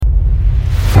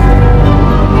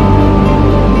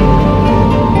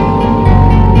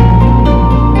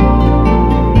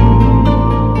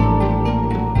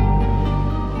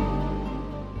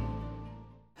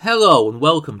Hello and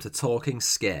welcome to Talking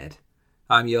Scared.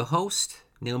 I'm your host,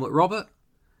 Neil McRobert,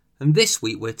 and this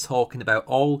week we're talking about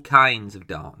all kinds of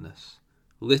darkness,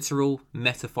 literal,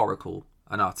 metaphorical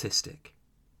and artistic.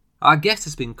 Our guest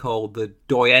has been called the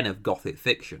doyenne of Gothic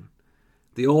fiction,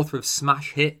 the author of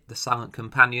smash hit The Silent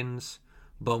Companions,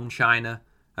 Bone China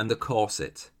and The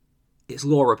Corset. It's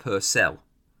Laura Purcell.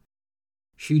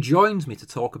 She joins me to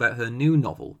talk about her new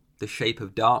novel, The Shape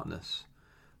of Darkness,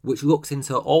 which looks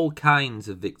into all kinds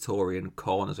of Victorian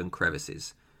corners and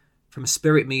crevices, from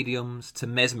spirit mediums to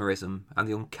mesmerism and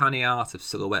the uncanny art of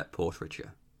silhouette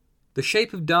portraiture. The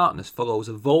Shape of Darkness follows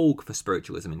a vogue for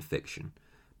spiritualism in fiction,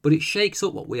 but it shakes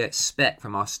up what we expect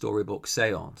from our storybook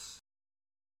seance.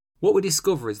 What we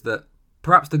discover is that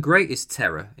perhaps the greatest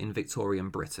terror in Victorian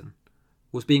Britain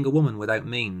was being a woman without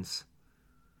means.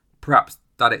 Perhaps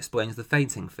that explains the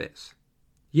fainting fits.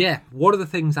 Yeah, one of the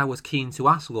things I was keen to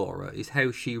ask Laura is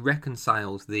how she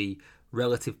reconciles the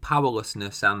relative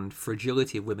powerlessness and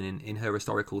fragility of women in her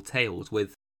historical tales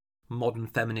with modern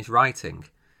feminist writing.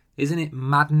 Isn't it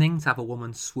maddening to have a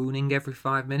woman swooning every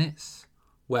 5 minutes?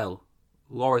 Well,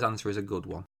 Laura's answer is a good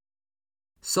one.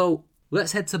 So,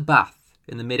 let's head to Bath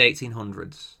in the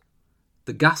mid-1800s.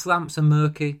 The gas lamps are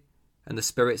murky and the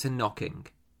spirits are knocking.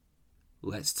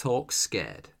 Let's talk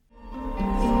scared.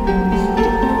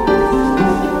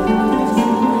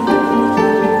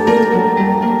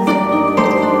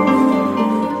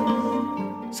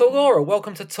 So Laura,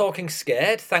 welcome to Talking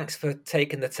Scared. Thanks for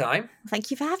taking the time. Thank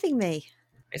you for having me.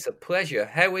 It's a pleasure.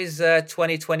 How is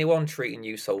 2021 treating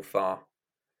you so far?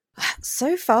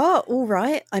 So far, all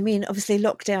right. I mean, obviously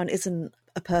lockdown isn't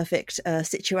a perfect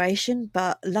situation,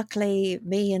 but luckily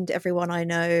me and everyone I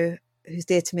know who's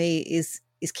dear to me is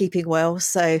keeping well.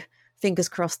 So fingers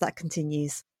crossed that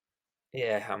continues.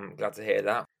 Yeah, I'm glad to hear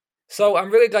that. So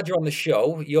I'm really glad you're on the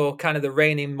show. You're kind of the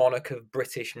reigning monarch of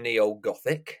British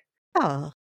neo-Gothic.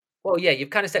 Oh. Well, yeah, you've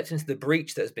kind of stepped into the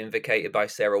breach that has been vacated by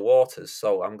Sarah Waters,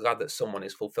 so I'm glad that someone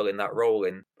is fulfilling that role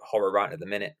in horror right at the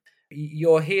minute.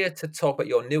 You're here to talk about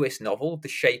your newest novel, The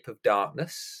Shape of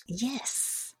Darkness.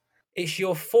 Yes. It's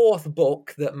your fourth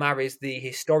book that marries the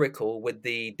historical with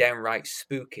the downright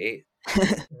spooky.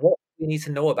 What do you need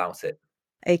to know about it?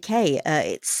 Okay,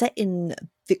 it's set in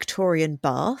Victorian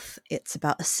Bath. It's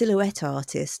about a silhouette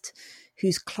artist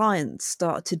whose clients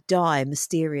start to die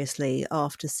mysteriously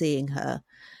after seeing her.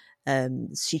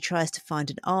 She tries to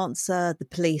find an answer. The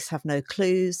police have no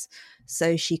clues.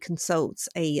 So she consults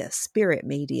a spirit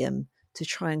medium to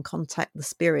try and contact the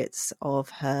spirits of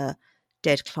her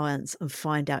dead clients and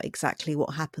find out exactly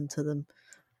what happened to them.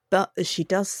 But as she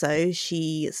does so,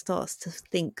 she starts to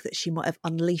think that she might have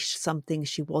unleashed something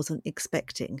she wasn't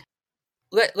expecting.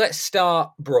 Let's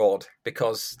start broad,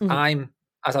 because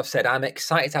as I've said, I'm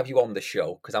excited to have you on the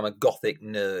show because I'm a Gothic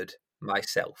nerd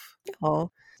myself. Oh,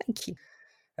 thank you.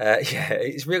 Yeah,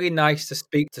 it's really nice to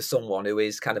speak to someone who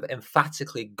is kind of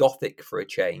emphatically Gothic for a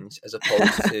change, as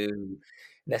opposed to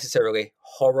necessarily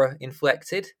horror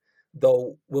inflected,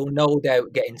 though we'll no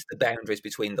doubt get into the boundaries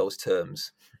between those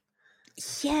terms.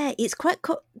 Yeah, it's quite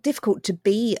difficult to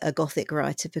be a Gothic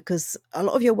writer because a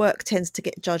lot of your work tends to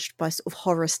get judged by sort of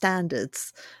horror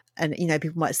standards. And, you know,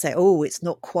 people might say, oh, it's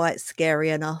not quite scary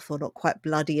enough or not quite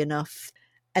bloody enough.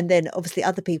 And then obviously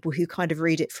other people who kind of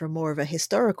read it from more of a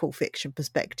historical fiction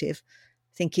perspective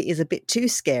think it is a bit too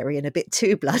scary and a bit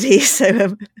too bloody.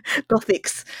 So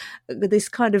Gothic's this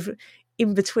kind of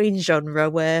in-between genre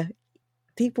where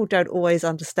people don't always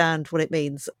understand what it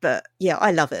means. But yeah,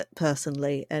 I love it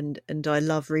personally, and I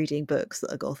love reading books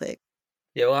that are Gothic.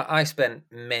 Yeah, well, I spent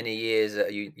many years at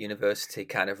a university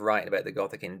kind of writing about the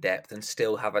Gothic in depth and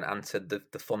still haven't answered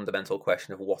the fundamental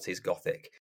question of what is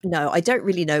Gothic. No, I don't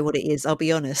really know what it is, I'll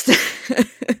be honest.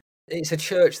 It's a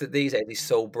church that these days is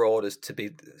so broad as to be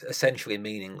essentially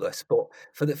meaningless. But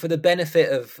for the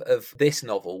benefit of this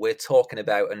novel, we're talking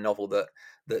about a novel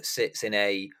that sits in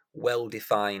a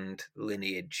well-defined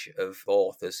lineage of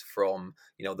authors from,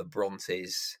 you know, the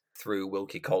Brontes through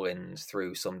Wilkie Collins,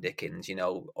 through some Dickens, you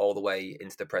know, all the way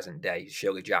into the present day,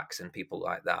 Shirley Jackson, people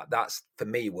like that. That's, for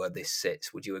me, where this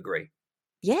sits. Would you agree?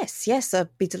 Yes,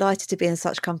 I'd be delighted to be in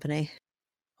such company.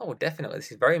 Oh, definitely.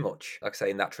 This is very much, like I say,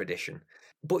 in that tradition.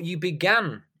 But you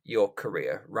began your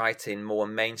career writing more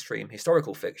mainstream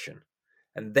historical fiction,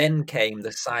 and then came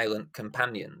The Silent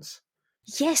Companions.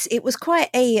 Yes, it was quite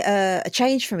a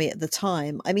change for me at the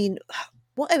time. I mean,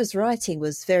 what I was writing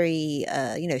was very,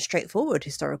 straightforward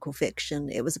historical fiction.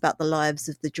 It was about the lives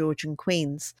of the Georgian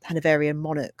queens, Hanoverian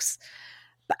monarchs.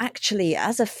 But actually,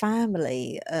 as a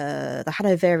family, the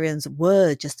Hanoverians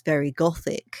were just very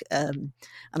Gothic. And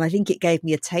I think it gave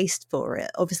me a taste for it.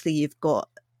 Obviously, you've got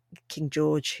King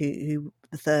George, who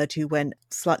III who went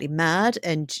slightly mad,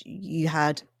 and you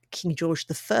had King George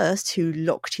I, who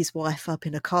locked his wife up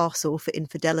in a castle for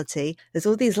infidelity. There's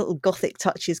all these little Gothic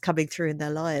touches coming through in their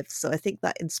lives. So I think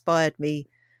that inspired me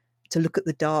to look at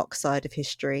the dark side of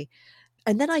history.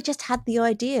 And then I just had the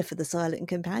idea for the Silent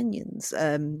Companions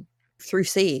through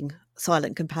seeing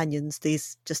Silent Companions,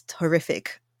 these just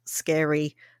horrific,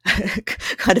 scary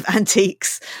kind of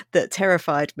antiques that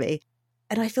terrified me.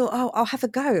 And I thought, oh, I'll have a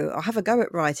go. I'll have a go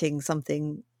at writing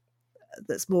something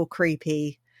that's more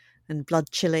creepy and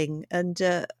blood-chilling. And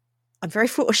I'm very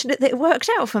fortunate that it worked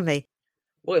out for me.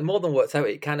 Well, it more than worked out.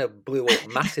 It kind of blew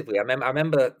up massively. I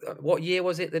remember, what year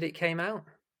was it that it came out?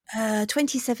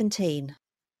 2017.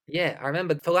 Yeah, I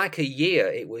remember for like a year,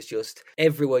 it was just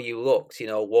everywhere you looked,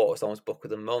 Waterstone's Book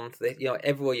of the Month,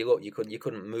 everywhere you looked, you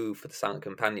couldn't move for the Silent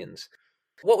Companions.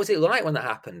 What was it like when that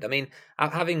happened? I mean,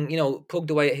 having, plugged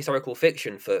away at historical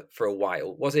fiction for a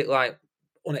while, was it like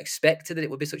unexpected that it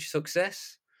would be such a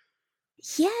success?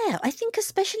 Yeah, I think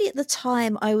especially at the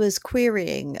time I was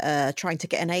querying, trying to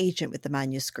get an agent with the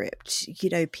manuscript,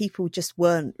 people just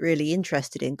weren't really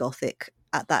interested in Gothic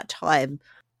at that time.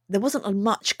 There wasn't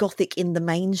much Gothic in the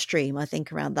mainstream, I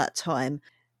think, around that time,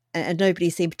 and nobody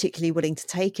seemed particularly willing to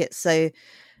take it. So,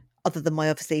 other than my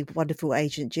obviously wonderful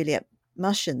agent, Juliet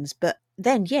Mushens, but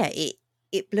then, yeah,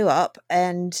 it blew up,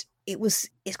 and it's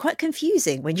quite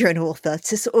confusing when you're an author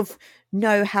to sort of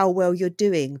know how well you're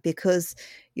doing, because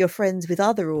you're friends with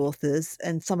other authors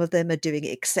and some of them are doing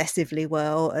excessively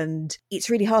well, and it's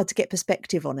really hard to get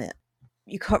perspective on it.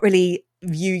 You can't really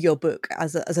view your book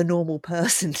as a normal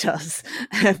person does.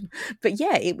 But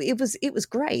yeah, it was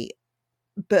great,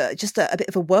 but just a bit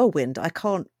of a whirlwind. I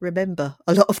can't remember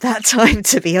a lot of that time,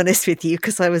 to be honest with you,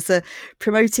 because I was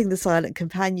promoting the Silent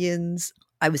Companions.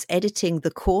 I was editing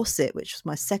The Corset, which was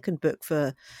my second book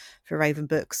for Raven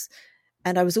Books.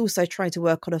 And I was also trying to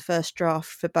work on a first draft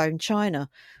for Bone China,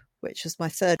 which was my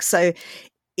third. So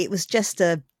it was just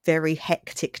a very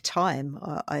hectic time.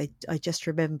 I just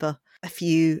remember a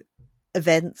few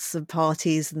events and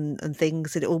parties and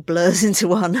things, and it all blurs into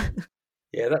one.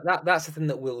 Yeah, that's the thing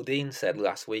that Will Dean said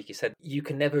last week. He said, you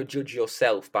can never judge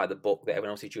yourself by the book that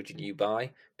everyone else is judging you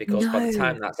by, because by the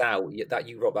time that's out, that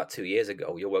you wrote that 2 years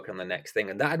ago, you're working on the next thing.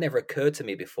 And that had never occurred to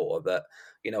me before, that,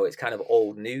 it's kind of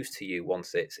old news to you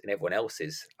once it's in everyone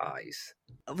else's eyes.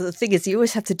 Well, the thing is, you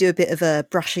always have to do a bit of a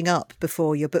brushing up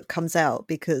before your book comes out,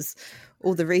 because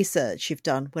all the research you've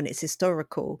done when it's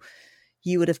historical,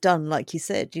 you would have done, like you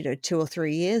said, 2 or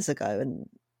 3 years ago, and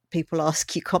people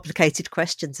ask you complicated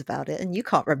questions about it and you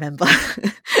can't remember.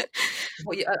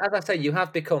 Well, as I say, you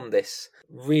have become this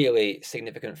really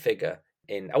significant figure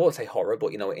in, I won't say horror,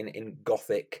 but in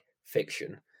Gothic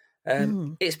fiction.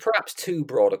 It's perhaps too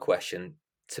broad a question,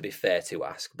 to be fair, to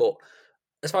ask, but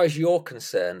as far as you're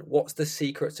concerned, what's the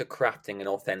secret to crafting an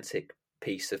authentic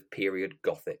piece of period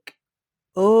Gothic?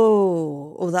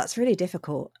 Oh, that's really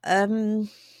difficult.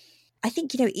 I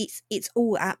think, it's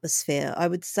all atmosphere. I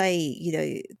would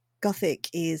say, Gothic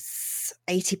is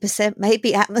 80%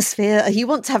 maybe atmosphere. You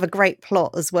want to have a great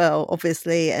plot as well,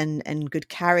 obviously, and good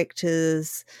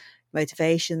characters,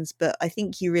 motivations, but I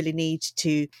think you really need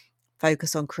to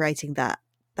focus on creating that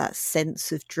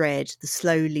sense of dread, the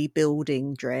slowly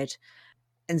building dread.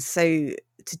 And so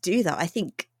to do that, I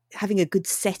think having a good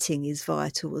setting is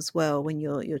vital as well when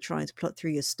you're trying to plot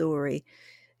through your story.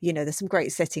 There's some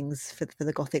great settings for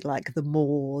the Gothic, like the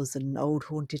moors and old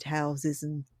haunted houses,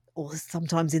 or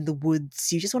sometimes in the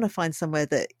woods. You just want to find somewhere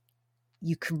that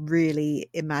you can really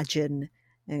imagine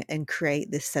and create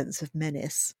this sense of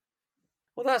menace.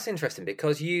 Well, that's interesting,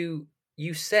 because you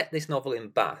set this novel in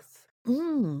Bath.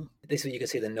 This is where you can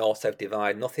see the north-south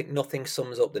divide. Nothing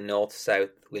sums up the north-south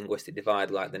linguistic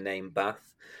divide like the name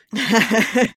Bath.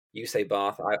 You say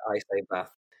Bath, I say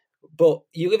Bath. But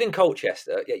you live in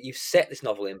Colchester, yet you've set this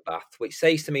novel in Bath, which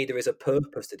says to me there is a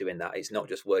purpose to doing that. It's not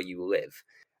just where you live.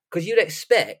 Because you'd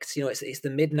expect, it's the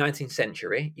mid-19th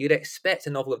century, you'd expect a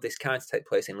novel of this kind to take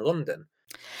place in London.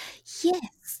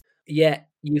 Yes. Yet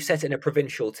you set it in a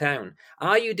provincial town.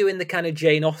 Are you doing the kind of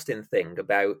Jane Austen thing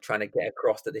about trying to get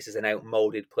across that this is an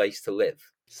outmoded place to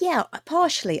live? Yeah,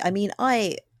 partially. I mean,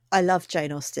 I love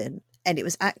Jane Austen. And it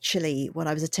was actually when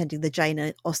I was attending the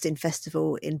Jane Austen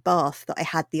Festival in Bath that I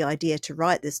had the idea to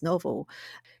write this novel,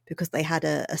 because they had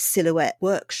a silhouette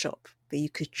workshop where you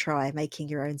could try making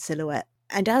your own silhouette.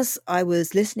 And as I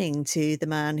was listening to the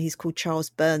man, he's called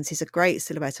Charles Burns, he's a great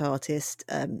silhouette artist,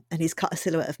 and he's cut a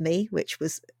silhouette of me, which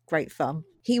was great fun.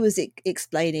 He was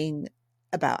explaining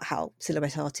about how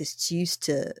silhouette artists used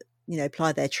to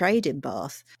ply their trade in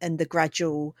Bath, and the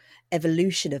gradual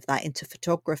evolution of that into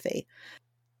photography.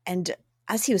 And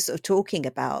as he was sort of talking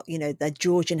about, the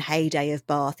Georgian heyday of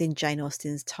Bath in Jane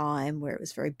Austen's time, where it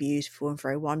was very beautiful and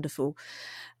very wonderful,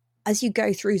 as you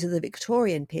go through to the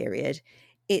Victorian period,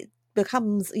 it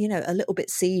becomes, a little bit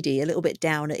seedy, a little bit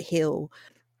down at hill,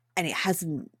 and it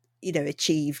hasn't,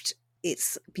 achieved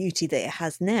its beauty that it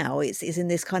has now. It's in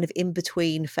this kind of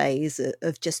in-between phase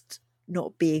of just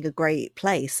not being a great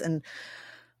place. And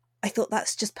I thought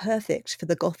that's just perfect for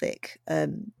the Gothic.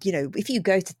 If you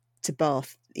go to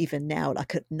Bath even now,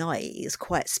 like at night, it's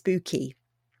quite spooky.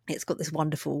 It's got this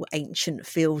wonderful ancient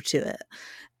feel to it.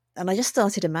 And I just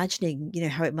started imagining,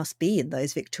 how it must be in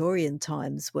those Victorian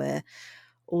times where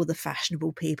all the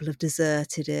fashionable people have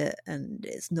deserted it and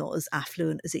it's not as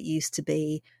affluent as it used to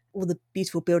be. All the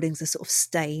beautiful buildings are sort of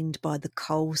stained by the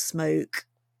coal smoke.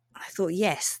 I thought,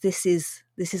 yes, this is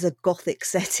a Gothic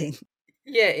setting.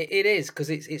 Yeah, it is, because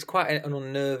it's quite an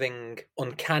unnerving,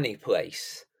 uncanny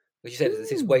place. As you said, there's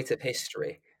this weight of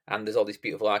history and there's all this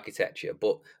beautiful architecture,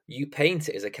 but you paint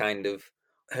it as a kind of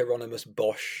Hieronymus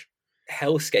Bosch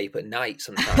hellscape at night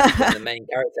sometimes when the main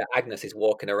character, Agnes, is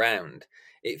walking around.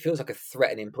 It feels like a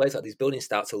threatening place, like these buildings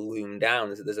start to loom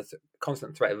down. There's a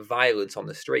constant threat of violence on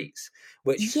the streets,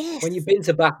 which, yes, when you've been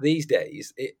to Bath these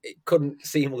days, it couldn't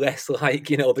seem less like,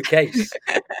 the case.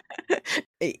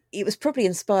 It was probably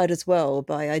inspired as well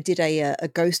by, I did a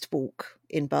ghost walk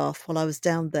in Bath while I was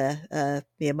down there,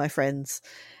 me and my friends,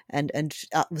 and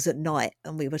that was at night,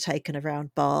 and we were taken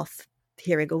around Bath,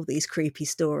 hearing all these creepy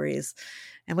stories.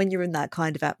 And when you're in that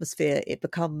kind of atmosphere, it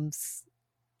becomes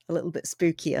a little bit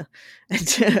spookier.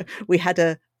 And we had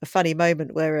a funny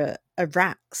moment where a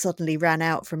rat suddenly ran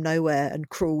out from nowhere and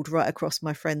crawled right across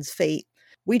my friend's feet.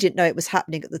 We didn't know it was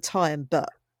happening at the time, but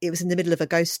it was in the middle of a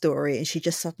ghost story and she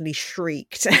just suddenly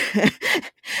shrieked.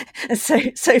 And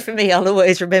so for me, I'll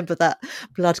always remember that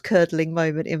blood-curdling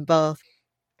moment in Bath.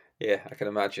 Yeah, I can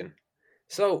imagine.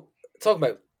 So, talking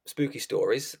about spooky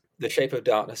stories, The Shape of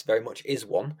Darkness very much is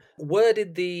one. Where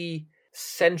did the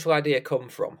central idea come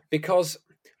from? Because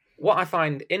what I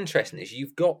find interesting is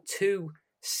you've got two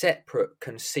separate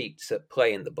conceits at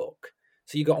play in the book.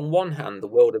 So you've got on one hand the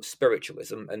world of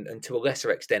spiritualism and to a lesser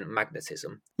extent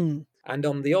magnetism. Mm. And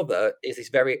on the other is this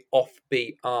very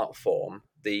offbeat art form,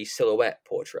 the silhouette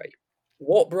portrait.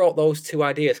 What brought those two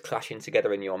ideas clashing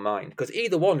together in your mind? Because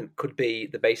either one could be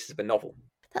the basis of a novel.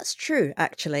 That's true,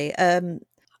 actually. I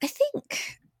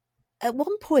think at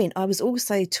one point I was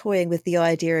also toying with the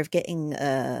idea of getting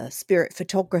spirit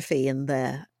photography in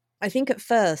there. I think at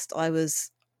first I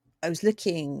was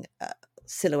looking at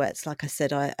silhouettes. Like I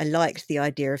said, I liked the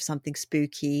idea of something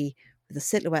spooky with a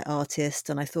silhouette artist,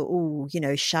 and I thought, oh,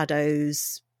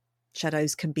 shadows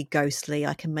can be ghostly.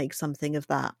 I can make something of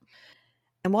that.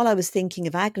 And while I was thinking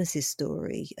of Agnes's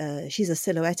story, she's a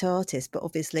silhouette artist, but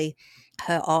obviously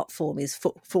her art form is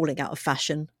falling out of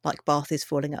fashion, like Bath is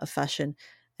falling out of fashion,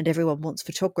 and everyone wants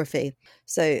photography.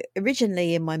 So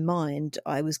originally in my mind,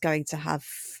 I was going to have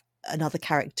another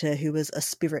character who was a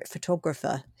spirit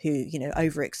photographer who,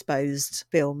 overexposed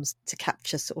films to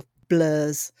capture sort of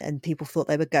blurs and people thought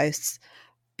they were ghosts.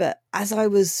 But as I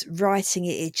was writing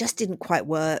it, it just didn't quite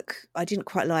work. I didn't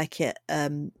quite like it.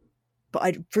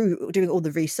 But through doing all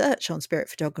the research on spirit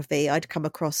photography, I'd come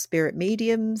across spirit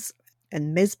mediums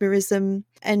and mesmerism.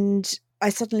 And I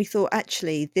suddenly thought,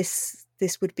 actually, this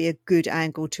would be a good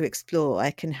angle to explore.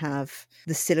 I can have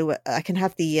the silhouette, I can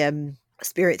have the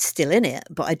spirits still in it,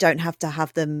 but I don't have to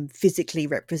have them physically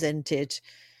represented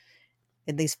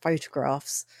in these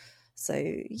photographs. So,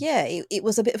 yeah, it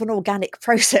was a bit of an organic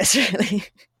process, really.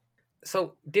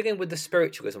 So, dealing with the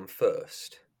spiritualism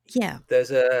first. Yeah.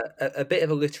 There's a bit of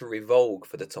a literary vogue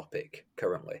for the topic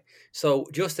currently. So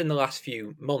just in the last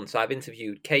few months, I've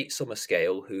interviewed Kate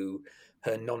Summerscale, who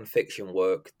her non-fiction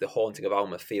work, The Haunting of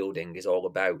Alma Fielding, is all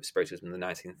about spiritualism in the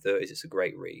 1930s. It's a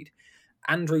great read.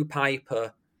 Andrew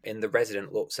Piper in The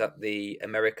Resident looks at the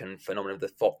American phenomenon of the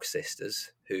Fox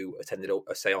sisters, who attended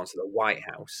a seance at the White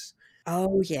House.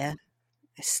 Oh, yeah.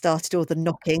 I started all the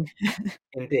knocking.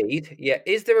 Indeed, yeah.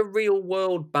 Is there a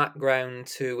real-world background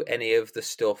to any of the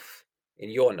stuff in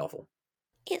your novel?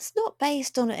 It's not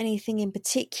based on anything in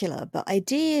particular, but I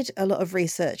did a lot of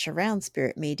research around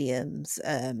spirit mediums.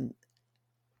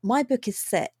 My book is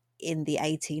set in the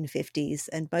 1850s,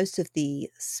 and most of the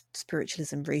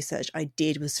spiritualism research I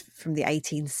did was from the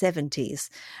 1870s.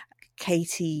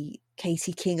 Katie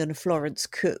King and Florence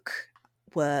Cook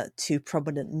were two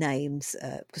prominent names,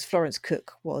 because Florence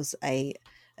Cook was a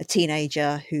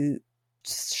teenager who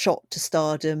shot to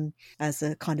stardom as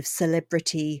a kind of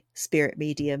celebrity spirit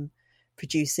medium,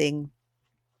 producing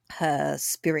her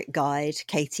spirit guide,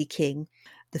 Katie King,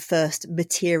 the first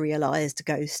materialized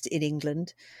ghost in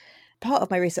England. part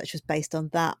of my research was based on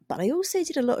that, but I also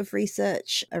did a lot of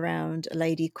research around a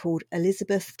lady called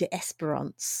Elizabeth de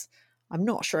Esperance. I'm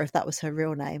not sure if that was her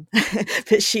real name,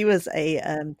 but she was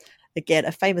again,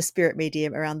 a famous spirit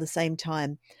medium around the same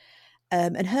time.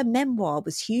 And her memoir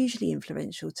was hugely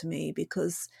influential to me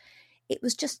because it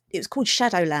was called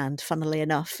Shadowland, funnily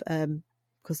enough,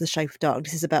 because The Shape of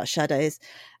Darkness is about shadows.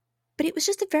 But it was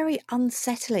just a very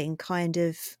unsettling kind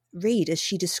of read as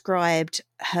she described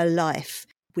her life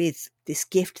with this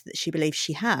gift that she believed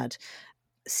she had,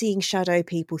 seeing shadow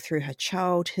people through her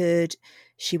childhood.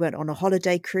 She went on a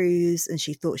holiday cruise and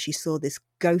she thought she saw this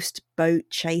ghost boat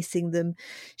chasing them.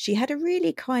 She had a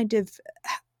really kind of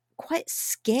quite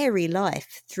scary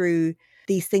life through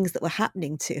these things that were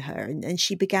happening to her. And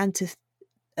she began to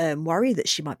worry that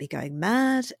she might be going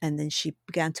mad. And then she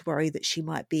began to worry that she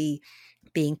might be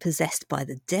being possessed by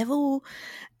the devil.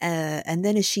 And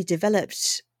then as she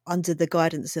developed under the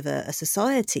guidance of a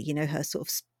society, her sort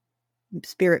of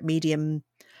spirit medium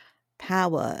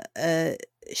power,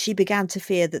 she began to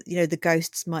fear that, the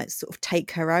ghosts might sort of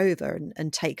take her over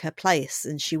and take her place,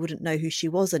 and she wouldn't know who she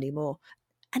was anymore.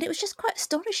 And it was just quite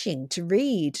astonishing to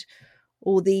read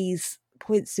all these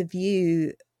points of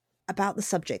view about the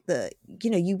subject that,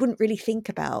 you wouldn't really think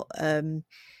about. I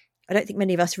don't think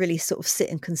many of us really sort of sit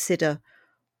and consider,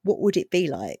 what would it be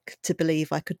like to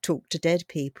believe I could talk to dead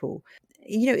people?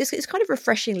 It's kind of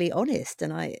refreshingly honest.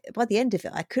 And by the end of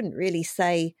it, I couldn't really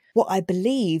say what I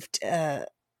believed,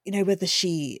 whether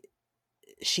she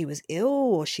was ill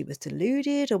or she was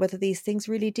deluded or whether these things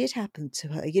really did happen to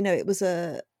her. It was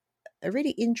a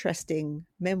really interesting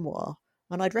memoir,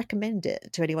 and I'd recommend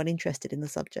it to anyone interested in the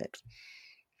subject.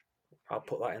 I'll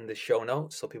put that in the show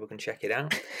notes so people can check it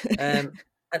out. And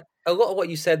a lot of what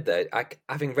you said there,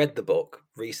 having read the book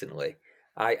recently,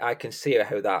 I can see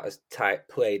how that has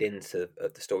played into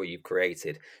the story you've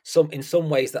created. In some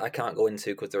ways that I can't go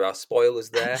into because there are spoilers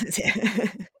there.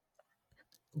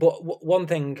 But one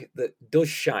thing that does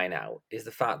shine out is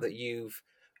the fact that you've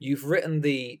written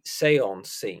the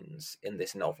seance scenes in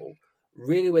this novel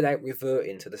really without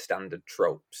reverting to the standard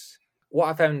tropes. What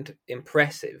I found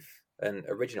impressive and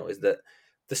original is that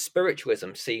the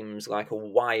spiritualism seems like a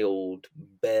wild,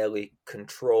 barely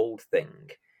controlled thing.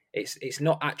 It's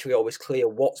not actually always clear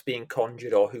what's being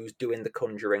conjured or who's doing the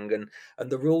conjuring, and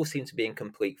the rules seem to be in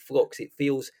complete flux. It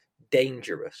feels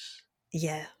dangerous.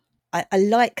 Yeah, I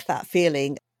like that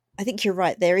feeling. I think you're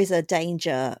right. There is a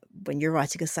danger when you're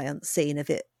writing a seance scene of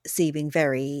it seeming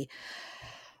very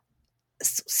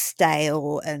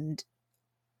stale and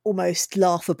almost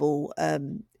laughable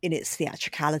in its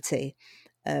theatricality.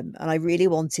 And I really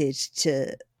wanted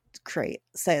to create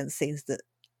seance scenes that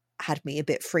had me a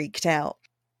bit freaked out.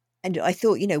 And I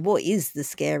thought, what is the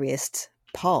scariest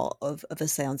part of a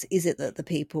seance? Is it that the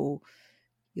people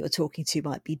you're talking to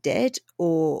might be dead,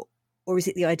 or is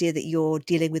it the idea that you're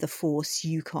dealing with a force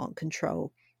you can't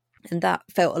control? And that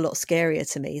felt a lot scarier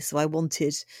to me. So I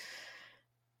wanted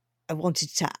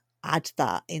to add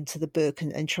that into the book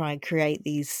and try and create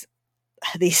these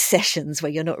sessions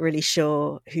where you're not really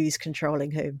sure who's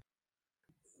controlling whom.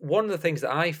 One of the things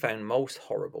that I found most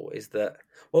horrible is that,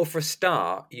 well, for a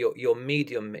start, your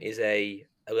medium is a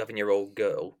 11-year-old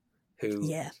girl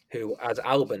who has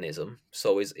albinism,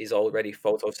 so is already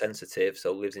photosensitive,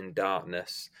 so lives in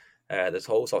darkness. There's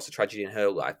all sorts of tragedy in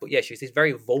her life, but yeah, she's this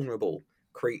very vulnerable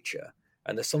creature,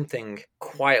 and there's something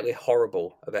quietly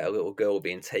horrible about a little girl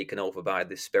being taken over by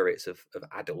the spirits of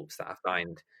adults that I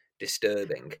find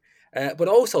disturbing. But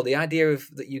also the idea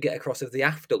that you get across of the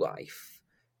afterlife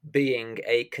being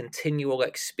a continual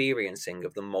experiencing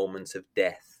of the moment of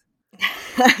death.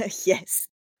 Yes.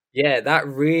 Yeah, that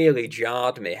really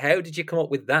jarred me. How did you come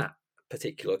up with that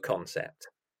particular concept?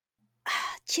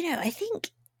 Do you know, I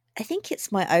think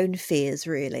it's my own fears,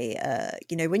 really.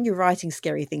 When you're writing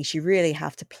scary things, you really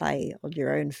have to play on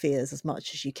your own fears as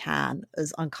much as you can,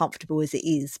 as uncomfortable as it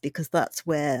is, because that's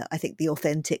where I think the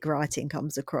authentic writing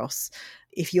comes across.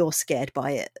 If you're scared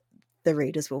by it, the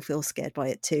readers will feel scared by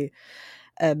it too.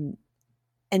 And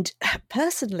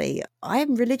personally,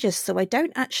 I'm religious, so I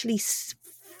don't actually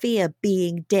fear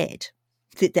being dead,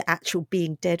 the actual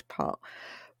being dead part.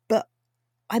 But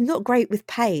I'm not great with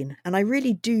pain, and I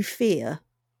really do fear,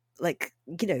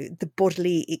 the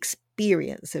bodily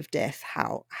experience of death,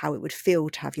 how it would feel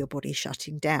to have your body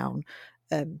shutting down,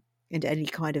 and any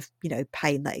kind of,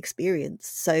 pain that experience.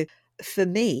 So for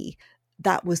me,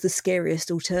 that was the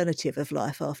scariest alternative of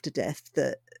life after death,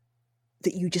 that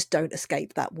you just don't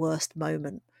escape that worst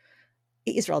moment.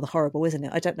 It is rather horrible, isn't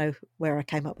it? I don't know where I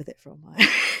came up with it from.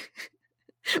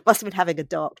 Must have been having a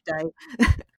dark day.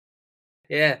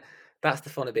 Yeah, that's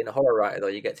the fun of being a horror writer, though.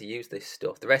 You get to use this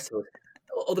stuff. The rest of us,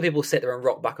 other people sit there and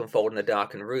rock back and forth in a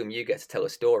darkened room. You get to tell a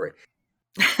story,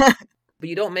 but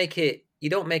you don't make it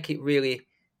really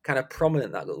kind of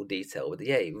prominent, that little detail. But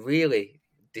yeah, it really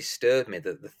disturbed me,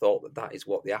 the thought that that is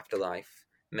what the afterlife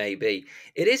may be.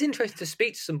 It is interesting to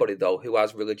speak to somebody though who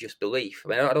has religious belief. I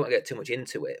mean, I don't want to get too much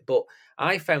into it, but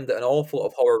I found that an awful lot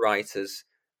of horror writers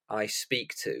I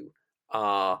speak to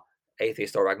are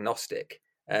atheist or agnostic.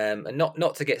 And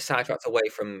not to get sidetracked away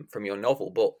from your novel,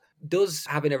 but does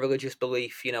having a religious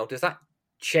belief, does that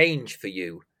change for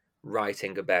you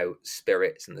writing about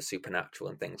spirits and the supernatural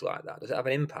and things like that? Does it have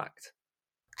an impact?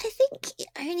 I think it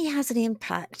only has an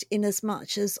impact in as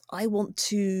much as I want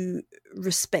to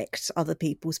respect other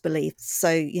people's beliefs.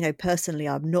 So, personally,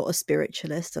 I'm not a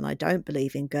spiritualist and I don't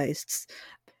believe in ghosts,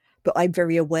 but I'm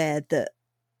very aware that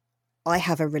I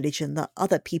have a religion that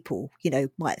other people,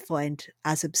 might find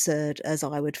as absurd as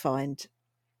I would find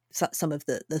some of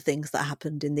the things that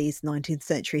happened in these 19th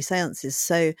century seances.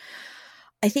 So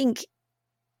I think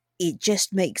it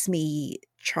just makes me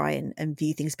try and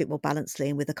view things a bit more balancedly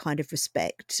and with a kind of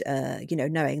respect,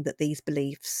 knowing that these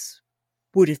beliefs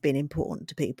would have been important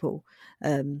to people,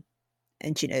 and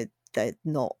they're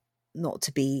not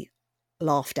to be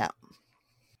laughed at.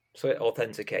 So it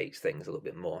authenticates things a little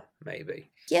bit more, maybe.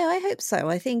 Yeah, I hope so.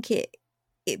 I think it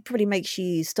probably makes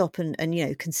you stop and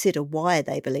consider why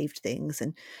they believed things.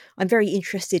 And I'm very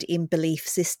interested in belief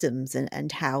systems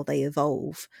and how they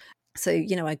evolve. So,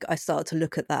 I started to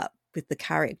look at that with the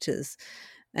characters.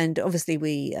 And obviously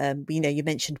you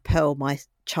mentioned Pearl, my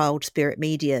child spirit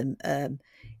medium.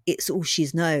 It's all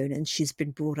she's known and she's been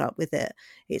brought up with it.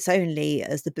 It's only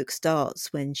as the book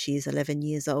starts, when she's 11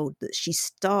 years old, that she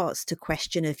starts to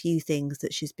question a few things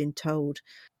that she's been told.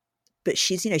 But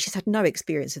she's had no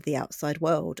experience of the outside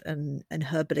world, and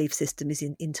her belief system is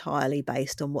entirely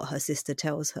based on what her sister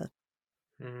tells her.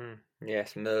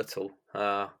 Yes, Myrtle.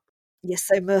 Yes,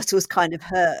 so Myrtle's kind of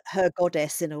her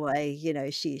goddess in a way.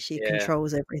 She Yeah.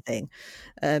 controls everything.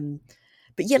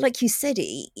 But yeah, like you said,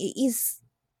 it is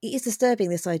disturbing,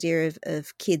 this idea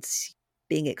of kids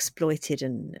being exploited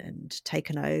and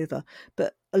taken over.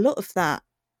 But a lot of that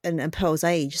and Pearl's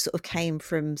age sort of came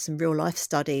from some real life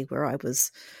study where I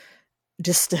was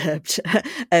disturbed,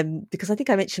 because I think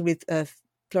I mentioned with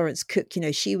Florence Cook,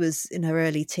 she was in her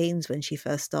early teens when she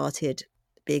first started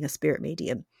being a spirit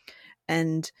medium,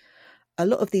 and a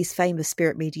lot of these famous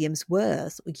spirit mediums were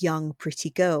sort of young,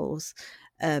 pretty girls,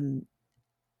 and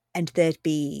there'd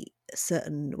be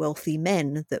certain wealthy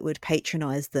men that would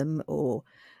patronize them or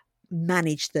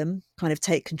manage them, kind of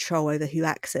take control over who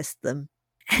accessed them.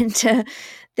 And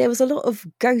there was a lot of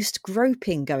ghost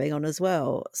groping going on as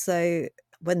well. So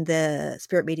when the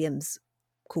spirit mediums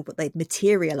called what they'd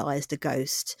materialized a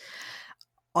ghost,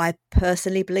 I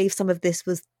personally believe some of this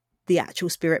was the actual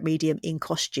spirit medium in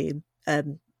costume.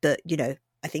 But,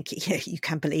 I think you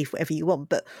can believe whatever you want.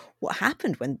 But what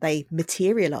happened when they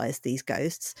materialized these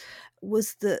ghosts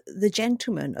was that the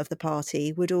gentlemen of the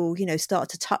party would all, start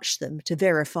to touch them to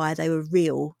verify they were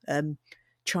real,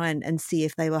 try and see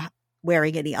if they were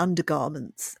wearing any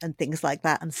undergarments and things like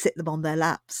that, and sit them on their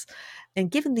laps.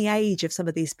 And given the age of some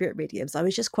of these spirit mediums, I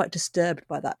was just quite disturbed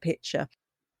by that picture.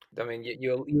 I mean,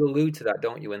 you allude to that,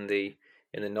 don't you, in the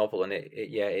novel, and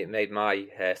it made my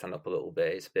hair stand up a little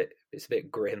bit. It's a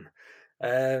bit grim.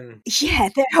 Yeah,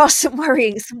 there are some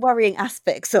worrying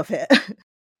aspects of it.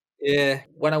 Yeah,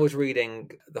 when I was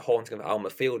reading The Haunting of Alma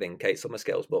Fielding, Kate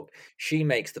Summerscale's book, she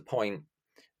makes the point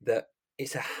that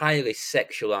it's a highly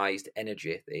sexualized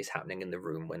energy that is happening in the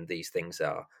room when these things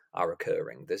are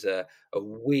occurring. There's a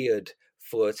weird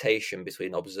flirtation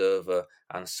between observer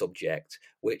and subject,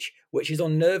 which is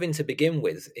unnerving to begin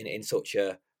with in such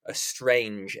a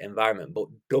strange environment, but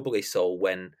doubly so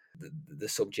when the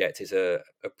subject is a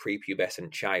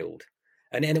prepubescent child.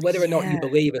 And whether or not you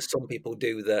believe, as some people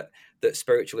do, that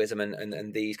spiritualism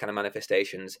and these kind of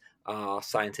manifestations are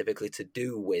scientifically to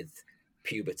do with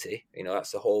puberty,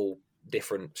 that's a whole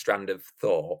different strand of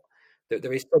thought.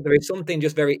 There is something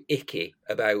just very icky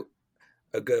about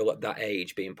a girl at that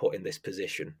age being put in this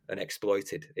position and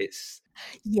exploited. It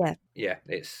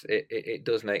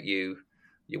does make you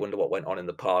wonder what went on in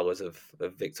the parlours of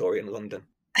Victorian London.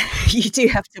 You do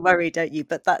have to worry, don't you?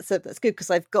 But that's good,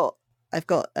 because I've got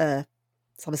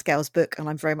Summerscale's book, and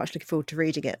I'm very much looking forward to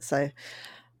reading it. So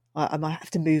I might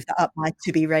have to move that up my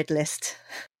to be read list.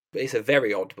 It's a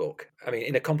very odd book. I mean,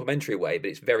 in a complimentary way, but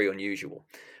it's very unusual.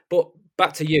 But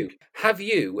back to you. Have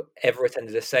you ever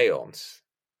attended a séance?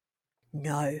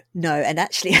 No. And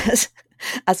actually,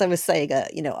 as I was saying,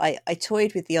 I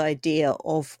toyed with the idea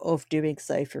of doing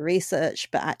so for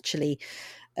research, but actually,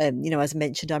 as I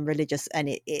mentioned, I'm religious, and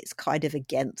it's kind of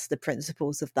against the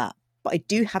principles of that but I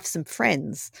do have some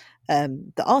friends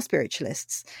that are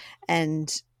spiritualists,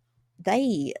 and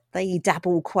they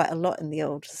dabble quite a lot in the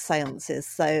old seances.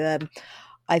 So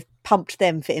I've pumped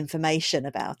them for information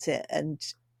about it, and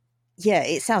yeah,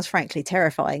 it sounds frankly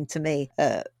terrifying to me.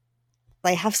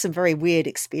 They have some very weird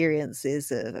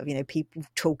experiences of people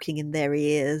talking in their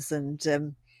ears,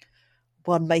 and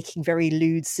one making very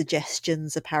lewd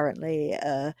suggestions. Apparently,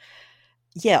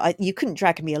 you couldn't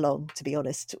drag me along, to be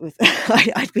honest. With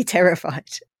I'd be terrified.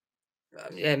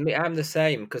 Yeah, I'm the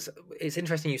same, because it's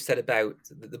interesting you said about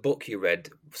the book you read.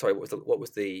 Sorry, what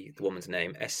was the woman's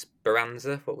name?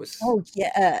 Esperanza. What was? Oh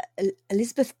yeah,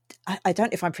 Elizabeth. I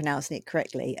don't know if I'm pronouncing it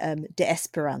correctly. De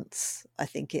Esperance, I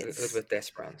think it's. Elizabeth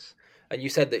Desperance. And you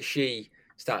said that she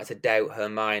started to doubt her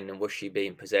mind, and was she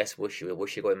being possessed? Was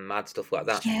she going mad? Stuff like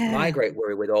that. Yeah. My great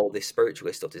worry with all this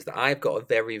spiritualist stuff is that I've got a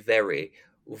very, very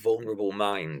vulnerable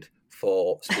mind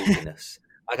for spookiness.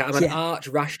 Like, I'm an arch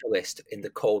rationalist in the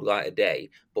cold light of day,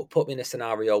 but put me in a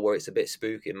scenario where it's a bit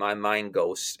spooky, my mind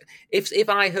goes. If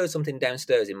I heard something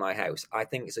downstairs in my house, I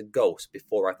think it's a ghost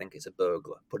before I think it's a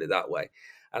burglar. Put it that way.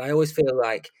 And I always feel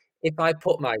like if I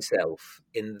put myself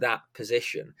in that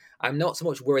position, I'm not so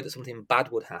much worried that something bad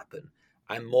would happen.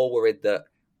 I'm more worried that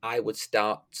I would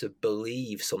start to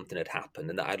believe something had happened,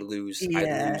 and that I'd lose,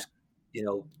 the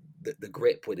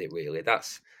grip with it. Really,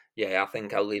 I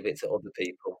think I'll leave it to other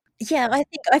people. Yeah, I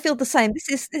think I feel the same.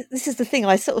 This is the thing.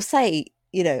 I sort of say,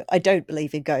 I don't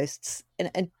believe in ghosts,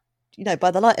 and by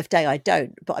the light of day, I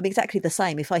don't. But I'm exactly the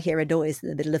same. If I hear a noise in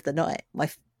the middle of the night, my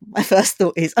first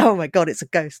thought is, "Oh my God, it's a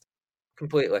ghost."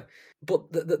 Completely.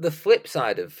 But the flip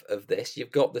side of this,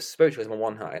 you've got the spiritualism on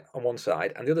one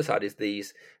side, and the other side is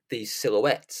these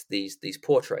silhouettes, these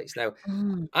portraits. Now,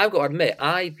 I've got to admit,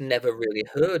 I've never really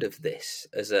heard of this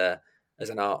as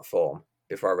an art form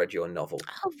before I read your novel.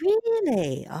 Oh,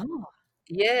 really? Oh.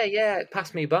 Yeah, it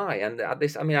passed me by, and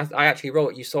I actually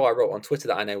wrote. You saw I wrote on Twitter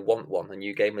that I now want one, and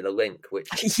you gave me the link, which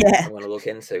I'm going to look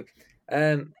into.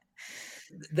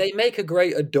 They make a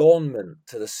great adornment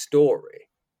to the story,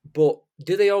 but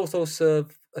do they also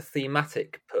serve a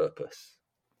thematic purpose?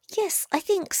 Yes, I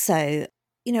think so.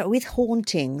 With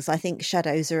hauntings, I think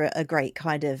shadows are a great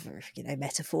kind of,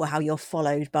 metaphor, how you're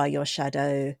followed by your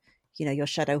shadow. Your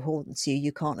shadow haunts you,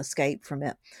 you can't escape from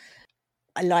it.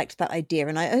 I liked that idea.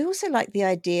 And I also like the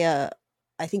idea,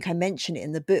 I think I mentioned it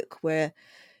in the book, where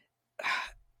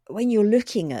when you're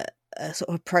looking at a sort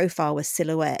of profile with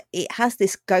silhouette, it has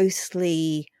this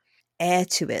ghostly air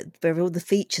to it, where all the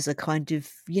features are kind of,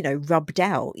 rubbed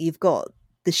out. You've got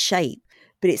the shape,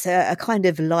 but it's a kind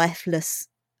of lifeless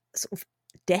sort of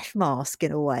death mask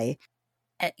in a way.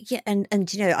 And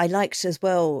I liked as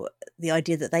well the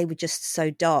idea that they were just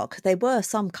so dark. There were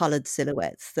some coloured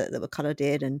silhouettes that were coloured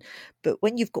in, but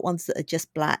when you've got ones that are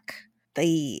just black,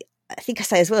 I think I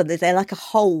say as well that they're like a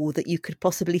hole that you could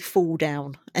possibly fall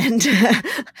down. And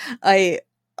I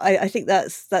think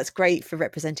that's great for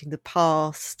representing the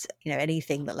past.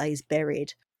 Anything that lays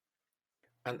buried.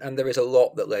 And there is a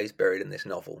lot that lays buried in this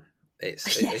novel.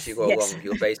 As you go along,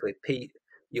 you're basically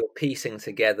you're piecing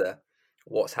together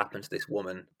what's happened to this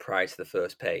woman prior to the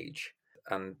first page,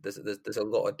 and there's a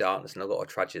lot of darkness and a lot of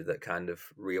tragedy that kind of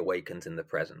reawakens in the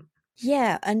present.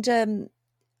 Yeah, and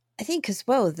I think as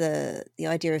well the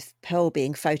idea of Pearl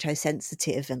being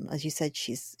photosensitive, and as you said,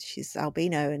 she's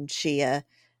albino, and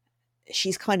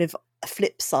she's kind of a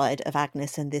flip side of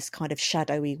Agnes in this kind of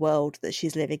shadowy world that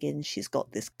she's living in. She's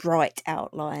got this bright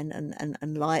outline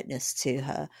and lightness to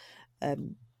her,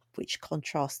 which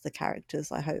contrasts the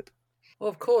characters, I hope. Well,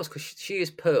 of course, because she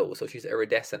is Pearl, so she's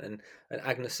iridescent, and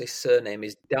Agnes's surname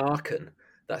is Darken.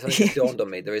 That's something that dawned on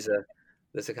me. There's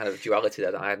a kind of duality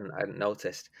there that I hadn't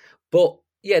noticed. But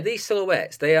yeah, these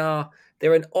silhouettes, they're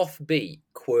an offbeat,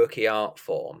 quirky art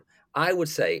form. I would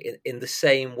say in the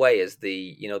same way as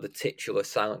the titular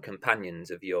silent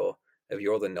companions of your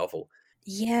other novel.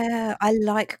 Yeah, I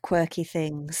like quirky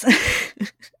things.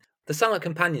 The silent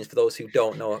companions, for those who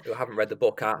don't know, who haven't read the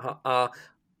book, are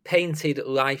painted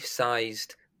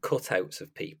life-sized cutouts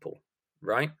of people,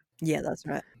 right? Yeah, that's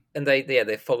right. And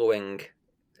they're following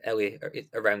Ellie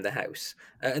around the house.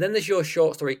 And then there's your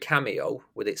short story Cameo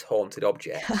with its haunted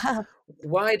object.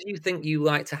 Why do you think you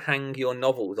like to hang your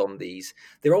novels on these?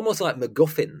 They're almost like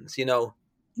MacGuffins,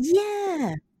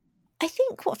 Yeah. I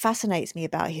think what fascinates me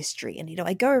about history, and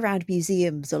I go around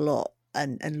museums a lot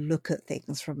and look at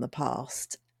things from the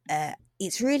past.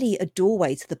 It's really a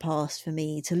doorway to the past for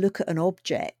me to look at an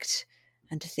object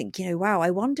and to think, wow,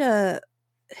 I wonder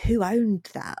who owned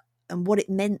that and what it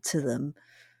meant to them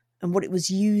and what it was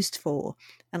used for.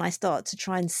 And I start to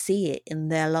try and see it in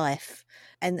their life.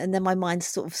 And then my mind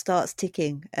sort of starts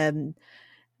ticking.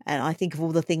 And I think of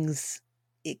all the things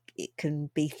it can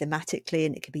be thematically,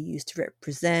 and it can be used to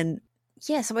represent.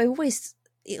 Yeah, so I always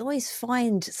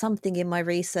find something in my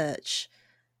research,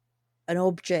 an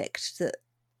object that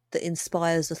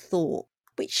inspires a thought,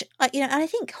 which and I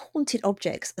think haunted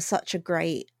objects are such a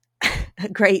great a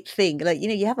great thing. Like,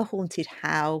 you have a haunted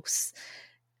house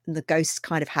and the ghosts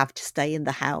kind of have to stay in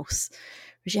the house,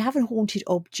 but you have a haunted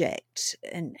object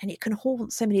and it can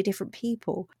haunt so many different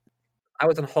people. I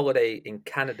was on holiday in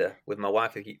Canada with my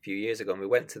wife a few years ago, and we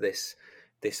went to this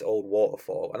old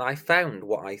waterfall, and I found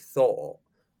what I thought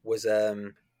was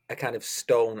a kind of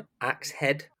stone axe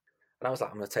head, and I was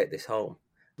like, I'm going to take this home.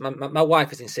 My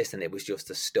wife is insisting it was just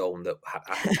a stone that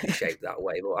happened to be shaped that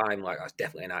way, but I'm like, that's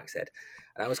definitely an axe head,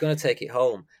 and I was going to take it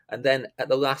home. And then at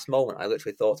the last moment, I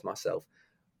literally thought to myself,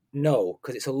 no,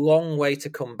 because it's a long way to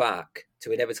come back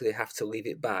to inevitably have to leave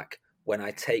it back when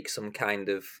I take some kind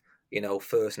of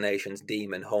First Nations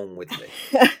demon home with me.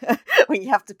 When you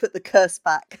have to put the curse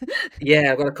back.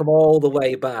 Yeah, I've got to come all the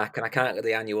way back, and I can't get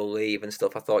the annual leave and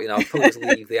stuff. I thought, I'll probably just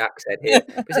leave the axe head here.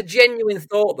 But it's a genuine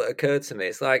thought that occurred to me.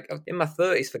 It's like, I'm in my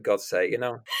 30s, for God's sake,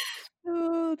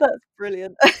 Oh, that's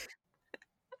brilliant.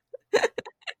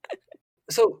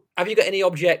 So, have you got any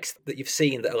objects that you've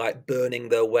seen that are like burning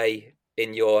their way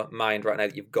in your mind right now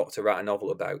that you've got to write a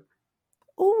novel about?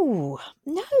 Oh,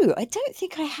 no, I don't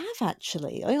think I have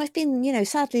actually. I mean, I've been,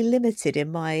 sadly limited in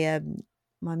my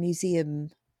my museum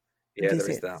Yeah, there is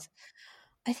visits. that.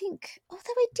 I think, although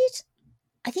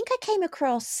I think I came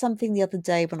across something the other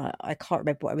day when I can't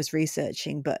remember what I was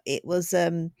researching, but it was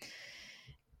an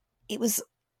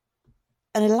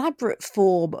elaborate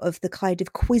form of the kind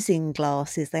of quizzing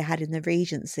glasses they had in the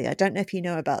Regency. I don't know if you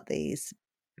know about these.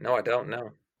 No, I don't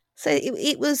know. So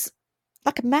it was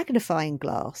like a magnifying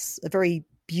glass, a very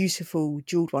beautiful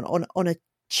jeweled one on a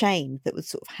chain that would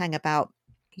sort of hang about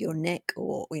your neck,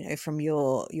 or from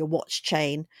your watch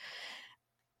chain,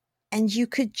 and you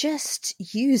could just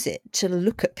use it to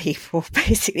look at people.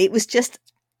 Basically, it was just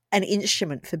an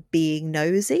instrument for being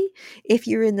nosy. If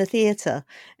you're in the theatre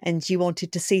and you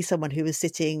wanted to see someone who was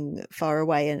sitting far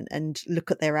away and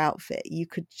look at their outfit, you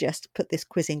could just put this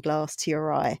quizzing glass to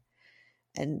your eye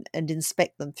and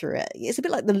inspect them through it. It's a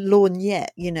bit like the lorgnette,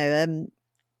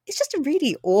 it's just a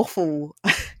really awful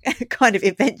kind of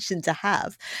invention to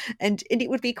have, and it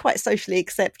would be quite socially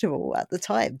acceptable at the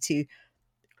time to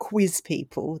quiz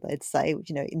people, they'd say,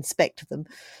 inspect them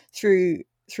through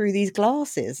these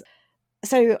glasses.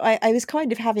 So I was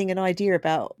kind of having an idea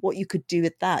about what you could do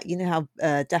with that. You know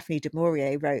how Daphne du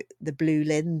Maurier wrote The Blue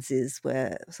Lenses,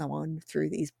 where someone through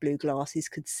these blue glasses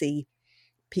could see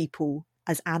people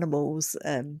as animals,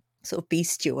 sort of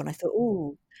bestial. And I thought,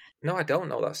 oh, No, I don't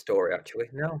know that story, actually.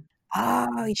 No.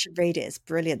 you should read it. It's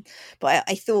brilliant. But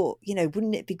I thought,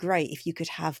 wouldn't it be great if you could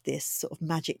have this sort of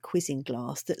magic quizzing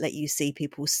glass that let you see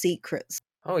people's secrets?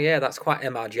 Oh, yeah, that's quite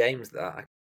M.R. James, that.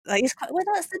 Like, it's quite, well,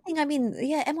 that's the thing. I mean,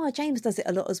 yeah, M.R. James does it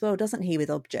a lot as well, doesn't he, with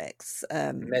objects?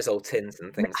 Mezzotint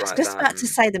and things I was like just that. about to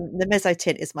say the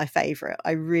mezzotint is my favourite.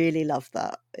 I really love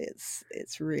that. It's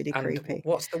really And creepy.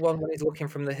 what's the one when he's looking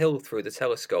from the hill through the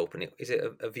telescope? And is it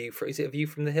a view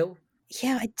from the hill?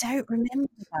 Yeah, I don't remember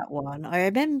that one. I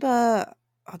remember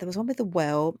there was one with the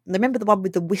well. I remember the one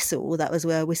with the whistle. That was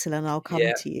where Whistle and I'll Come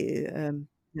Yeah. to You.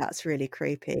 That's really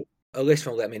creepy. A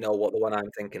listener will let me know what the one I'm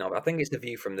thinking of. I think it's The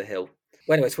View from the Hill.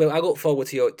 Well, anyways, I look forward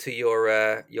to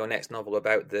your next novel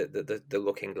about the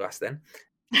looking glass then.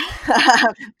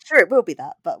 Sure, it will be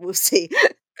that, but we'll see.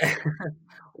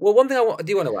 Well, one thing I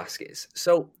do want to ask is,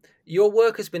 so your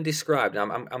work has been described,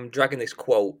 and I'm dragging this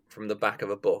quote from the back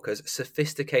of a book, as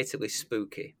sophisticatedly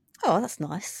spooky. Oh, that's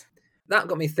nice. That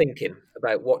got me thinking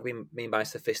about what we mean by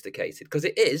sophisticated, because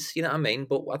it is, you know what I mean?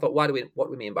 But I thought, what do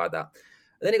we mean by that?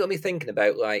 And then it got me thinking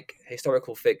about like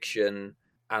historical fiction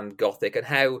and Gothic, and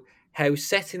how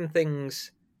setting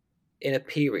things in a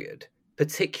period,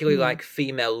 particularly like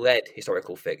female-led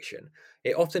historical fiction,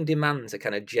 it often demands a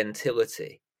kind of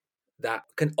gentility that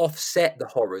can offset the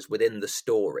horrors within the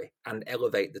story and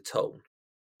elevate the tone.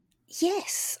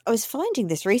 Yes, I was finding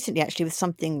this recently actually with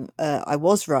something I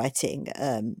was writing.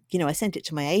 I sent it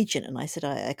to my agent and I said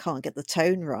I can't get the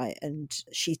tone right, and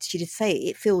she did say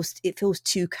it feels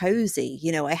too cozy.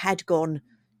 I had gone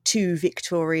to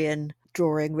Victorian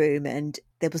drawing room and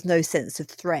there was no sense of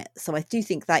threat. So I do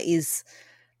think that is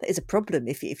a problem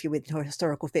if you're with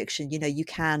historical fiction. You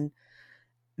can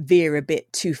veer a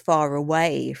bit too far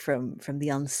away from the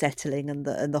unsettling and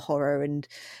the horror, and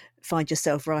find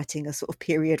yourself writing a sort of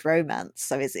period romance.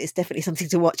 So it's definitely something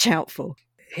to watch out for.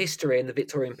 history in the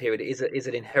Victorian period is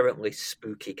an inherently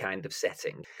spooky kind of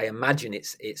setting. I imagine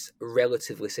it's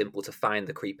relatively simple to find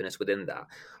the creepiness within that.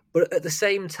 But at the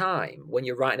same time, when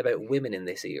you're writing about women in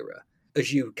this era,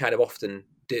 as you kind of often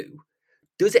do,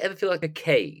 does it ever feel like a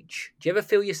cage? Do you ever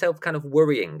feel yourself kind of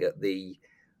worrying at the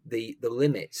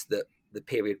limits that the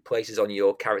period places on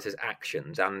your characters'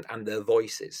 actions and their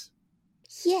voices?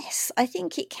 Yes, I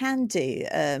think it can do.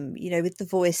 With the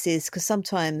voices, because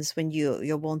sometimes when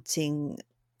you're wanting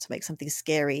to make something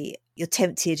scary, you're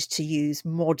tempted to use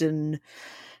modern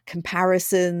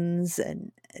comparisons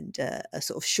and a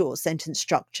sort of short sentence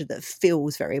structure that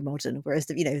feels very modern, whereas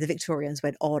the Victorians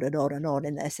went on and on and on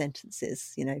in their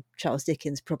sentences. Charles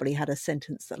Dickens probably had a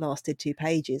sentence that lasted 2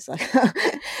 pages.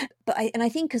 But I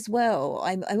think as well,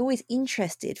 I'm always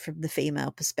interested from the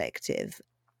female perspective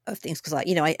of things, because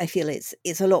I feel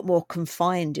it's a lot more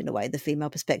confined in a way, the female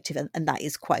perspective, and that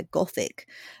is quite Gothic.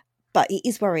 But it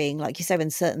is worrying, like you say, in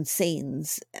certain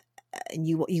scenes, and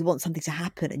you want something to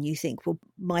happen, and you think, well,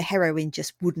 my heroine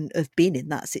just wouldn't have been in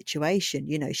that situation.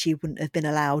 She wouldn't have been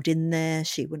allowed in there.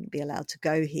 She wouldn't be allowed to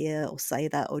go here or say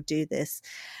that or do this.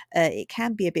 It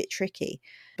can be a bit tricky,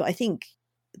 but I think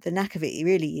the knack of it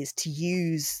really is to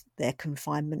use their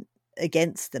confinement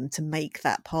against them to make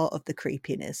that part of the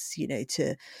creepiness,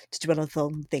 to dwell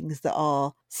on things that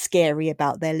are scary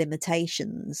about their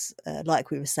limitations,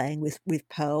 like we were saying with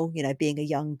Pearl, being a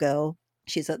young girl.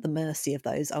 She's at the mercy of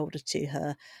those older to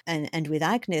her. And with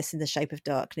Agnes in The Shape of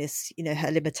Darkness,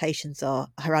 her limitations are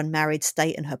her unmarried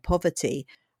state and her poverty.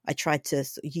 I tried to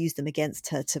sort of use them against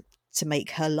her to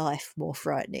make her life more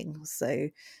frightening. So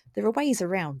there are ways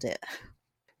around it.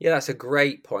 Yeah, that's a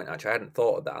great point, actually. I hadn't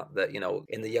thought of that,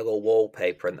 in the yellow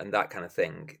wallpaper and that kind of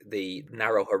thing, the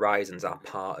narrow horizons are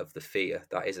part of the fear.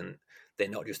 They're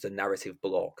not just a narrative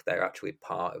block, they're actually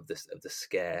part of the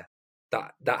scare.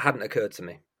 That hadn't occurred to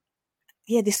me.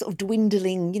 Yeah, this sort of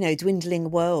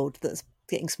dwindling world that's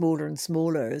getting smaller and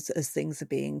smaller as things are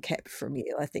being kept from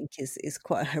you, I think is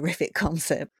quite a horrific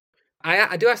concept.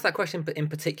 I do ask that question in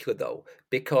particular, though,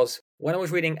 because when I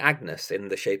was reading Agnes in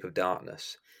The Shape of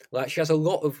Darkness, like, she has a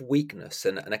lot of weakness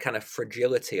and a kind of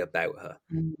fragility about her.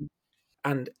 Mm.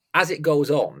 And as it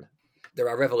goes on, there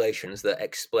are revelations that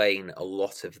explain a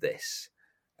lot of this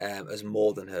as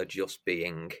more than her just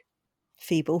being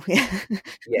feeble.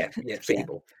 yeah,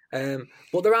 feeble. Yeah.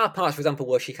 But there are parts, for example,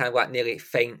 where she kind of like nearly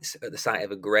faints at the sight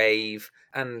of a grave,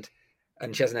 and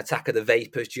she has an attack of the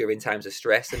vapors during times of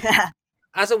stress. And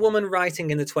as a woman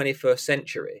writing in the 21st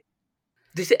century,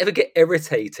 does it ever get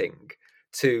irritating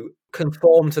to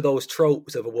conform to those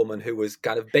tropes of a woman who was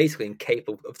kind of basically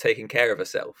incapable of taking care of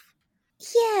herself?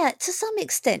 Yeah, to some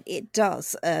extent it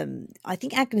does. I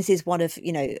think Agnes is one of,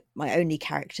 my only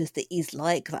characters that is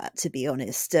like that, to be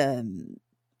honest.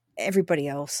 Everybody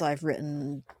else I've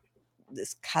written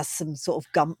has some sort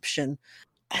of gumption.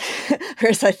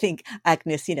 Whereas I think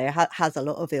Agnes, has a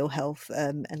lot of ill health.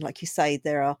 And like you say,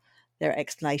 there are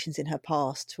explanations in her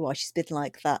past why she's been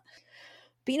like that.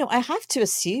 But, I have to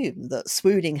assume that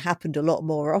swooning happened a lot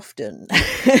more often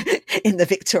in the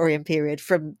Victorian period,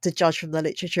 to judge from the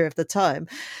literature of the time.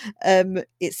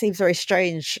 It seems very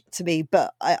strange to me,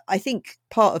 but I think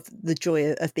part of the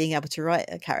joy of being able to write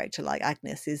a character like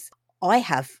Agnes is I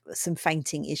have some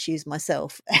fainting issues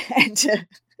myself. And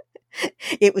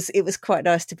it was quite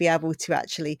nice to be able to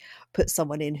actually put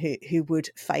someone in who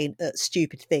would faint at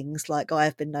stupid things like I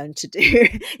have been known to do.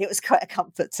 It was quite a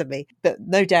comfort to me, but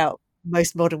no doubt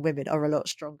most modern women are a lot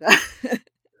stronger.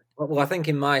 Well, I think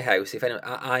in my house, if anyone,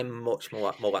 I'm much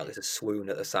more likely to swoon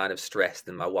at the sign of stress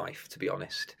than my wife, to be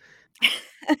honest.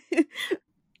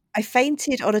 I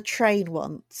fainted on a train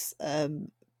once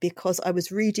because I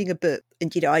was reading a book,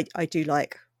 and I do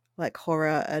like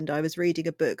horror, and I was reading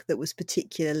a book that was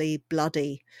particularly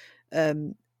bloody,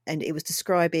 and it was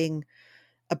describing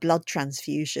a blood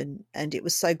transfusion, and it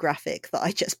was so graphic that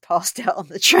I just passed out on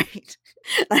the train.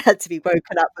 I had to be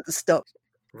woken up at the stop.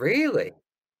 Really?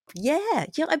 Yeah,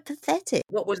 I'm pathetic.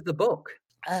 What was the book?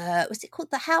 Was it called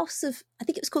I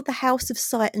think it was called The House of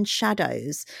Sight and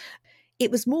Shadows.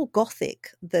 It was more gothic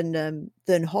than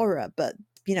horror, but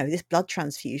this blood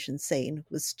transfusion scene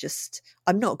was just,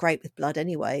 I'm not great with blood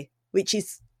anyway, which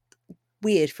is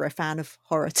weird for a fan of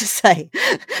horror to say,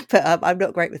 but I'm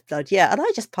not great with blood. Yeah. And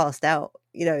I just passed out,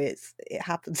 it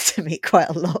happens to me quite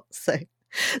a lot. So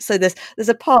there's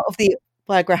a part of the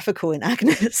biographical in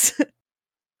Agnes.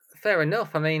 Fair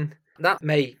enough. I mean, that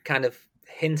may kind of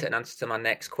hint at an answer to my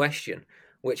next question,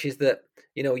 which is that,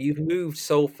 you've moved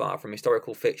so far from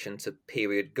historical fiction to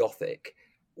period Gothic.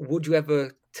 Would you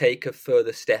ever take a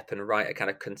further step and write a kind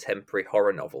of contemporary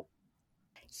horror novel?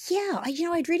 Yeah,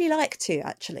 I'd really like to,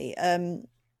 actually.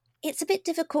 It's a bit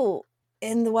difficult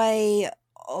in the way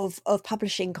of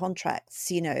publishing contracts.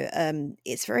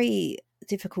 It's very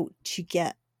difficult to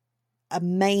get a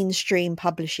mainstream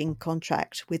publishing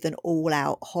contract with an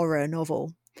all-out horror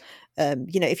novel.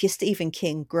 If you're Stephen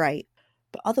King, great,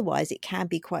 but otherwise it can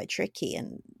be quite tricky.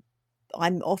 And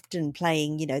I'm often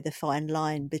playing, the fine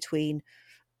line between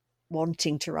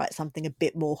wanting to write something a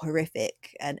bit more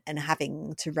horrific and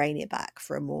having to rein it back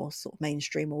for a more sort of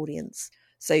mainstream audience.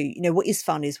 So, what is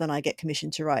fun is when I get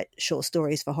commissioned to write short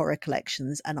stories for horror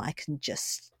collections and I can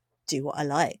just do what I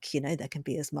like. There can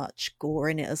be as much gore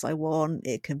in it as I want.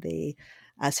 It can be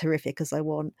as horrific as I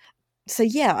want. So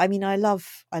yeah, I mean, I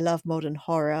love modern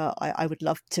horror. I would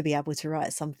love to be able to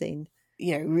write something,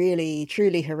 really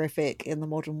truly horrific in the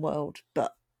modern world.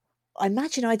 But I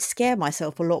imagine I'd scare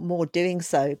myself a lot more doing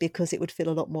so because it would feel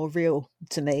a lot more real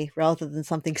to me rather than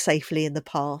something safely in the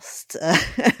past.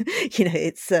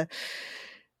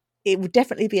 It would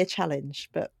definitely be a challenge,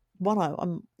 but one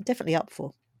I'm definitely up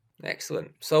for.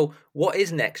 Excellent. So, what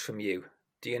is next from you?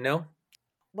 Do you know?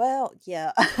 Well,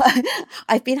 yeah,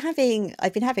 I've been having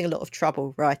a lot of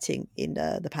trouble writing in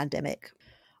the pandemic.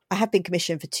 I have been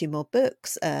commissioned for 2 more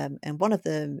books, and one of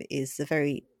them is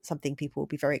something people will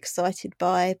be very excited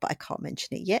by, but I can't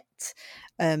mention it yet.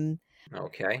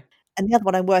 Okay. And the other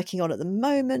one I'm working on at the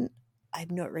moment, I'm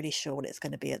not really sure what it's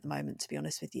going to be at the moment, to be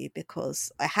honest with you,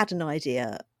 because I had an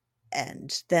idea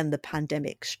and then the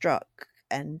pandemic struck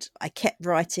and I kept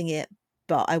writing it,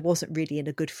 but I wasn't really in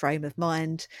a good frame of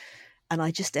mind. And I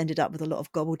just ended up with a lot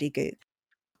of gobbledygook.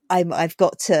 I've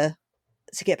got to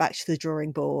get back to the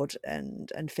drawing board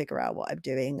and figure out what I'm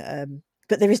doing.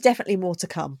 But there is definitely more to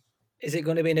come. Is it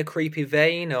going to be in a creepy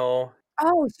vein or?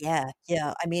 Oh yeah.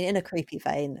 I mean, in a creepy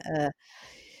vein.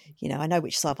 I know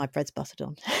which side my bread's buttered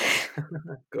on.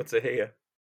 Good to hear.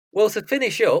 Well, to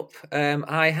finish up,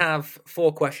 I have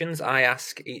 4 questions I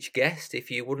ask each guest. If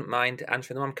you wouldn't mind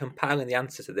answering them, I'm compiling the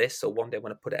answer to this, so one day I'm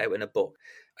going to put it out in a book.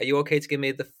 Are you okay to give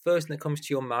me the first thing that comes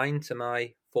to your mind to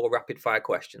my 4 rapid-fire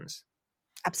questions?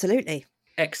 Absolutely.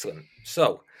 Excellent.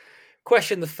 So,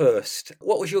 question the first.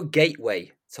 What was your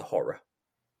gateway to horror?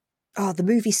 Oh, the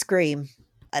movie Scream.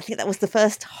 I think that was the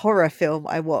first horror film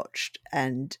I watched,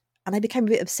 and I became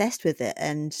a bit obsessed with it.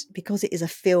 And because it is a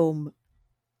film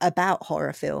about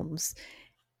horror films,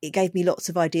 it gave me lots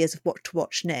of ideas of what to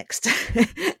watch next.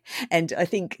 And I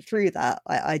think through that,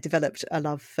 I developed a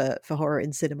love for horror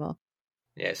in cinema.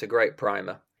 Yeah, it's a great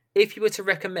primer. If you were to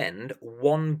recommend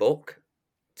one book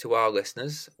to our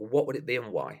listeners, what would it be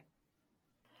and why?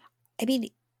 I mean,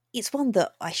 it's one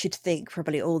that I should think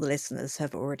probably all the listeners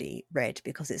have already read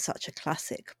because it's such a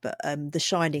classic, but The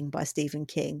Shining by Stephen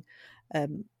King.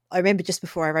 I remember just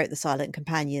before I wrote The Silent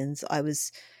Companions, I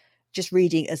was just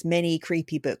reading as many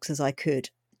creepy books as I could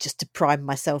just to prime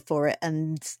myself for it.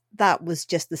 And that was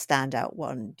just the standout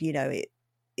one.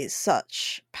 It's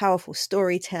such powerful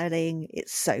storytelling.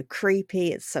 It's so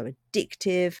creepy. It's so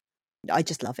addictive. I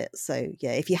just love it. So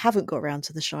yeah, if you haven't got around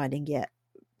to The Shining yet,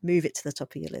 move it to the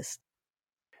top of your list.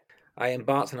 I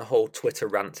embarked on a whole Twitter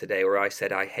rant today where I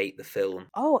said I hate the film.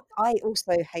 Oh, I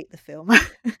also hate the film.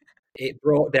 It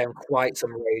brought down quite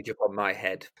some rage upon my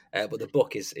head, but the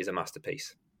book is a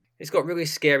masterpiece. It's got really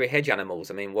scary hedge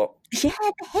animals. I mean, what? Yeah,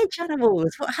 the hedge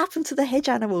animals. What happened to the hedge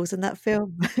animals in that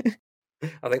film?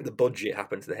 I think the budget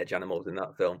happened to the hedge animals in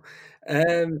that film.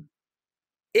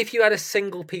 If you had a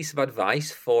single piece of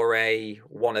advice for a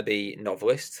wannabe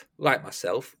novelist like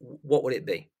myself, what would it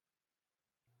be?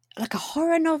 Like a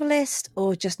horror novelist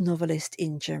or just novelist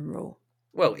in general?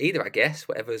 Well, either, I guess.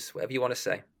 Whatever you want to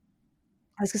say.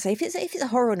 I was going to say, if it's a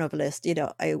horror novelist,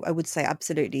 I would say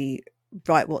absolutely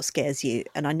write what scares you.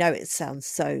 And I know it sounds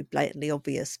so blatantly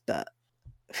obvious, but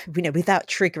without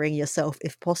triggering yourself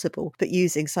if possible, but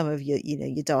using some of your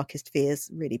darkest fears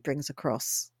really brings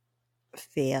across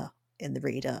fear in the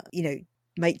reader.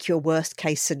 Make your worst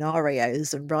case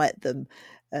scenarios and write them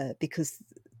because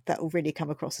that will really come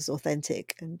across as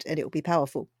authentic and it will be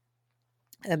powerful.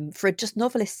 For just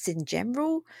novelists in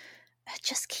general,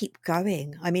 just keep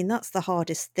going. I mean, that's the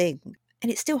hardest thing.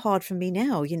 And it's still hard for me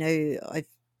now. The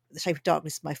Shape of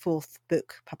Darkness is my 4th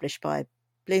book published by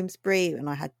Bloomsbury, and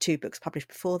I had 2 books published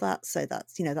before that. So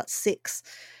that's 6.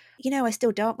 I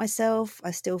still doubt myself.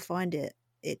 I still find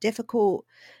it difficult.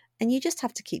 And you just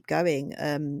have to keep going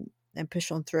and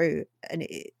push on through. And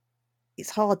it's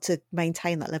hard to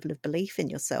maintain that level of belief in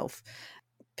yourself.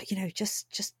 But,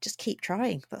 just keep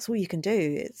trying. That's all you can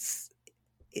do.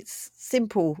 It's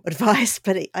simple advice,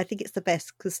 but I think it's the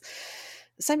best because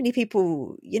so many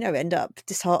people, end up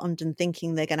disheartened and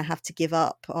thinking they're going to have to give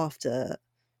up after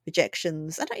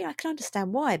rejections. I can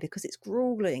understand why, because it's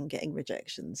grueling getting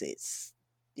rejections. It's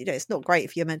it's not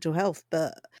great for your mental health,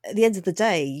 but at the end of the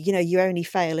day, you only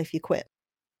fail if you quit.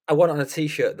 I want it on a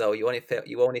t-shirt though. You only fail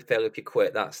if you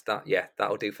quit. Yeah,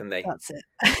 that'll do for me. That's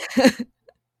it.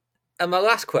 And my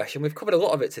last question, we've covered a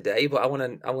lot of it today, but I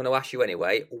want to ask you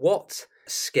anyway, what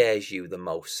scares you the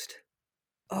most?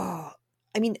 Oh,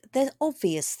 I mean, there's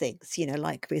obvious things,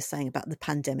 like we were saying about the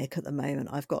pandemic at the moment.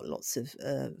 I've got lots of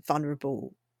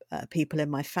vulnerable people in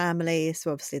my family,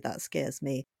 so obviously that scares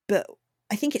me. But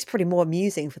I think it's probably more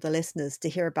amusing for the listeners to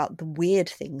hear about the weird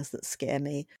things that scare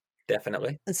me.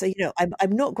 Definitely. And so,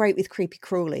 I'm not great with creepy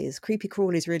crawlies. Creepy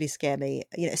crawlies really scare me,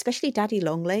 especially daddy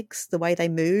long legs, the way they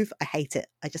move. I hate it.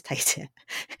 I just hate it.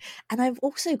 And I've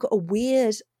also got a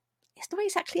weird, it's not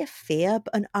exactly a fear,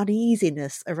 but an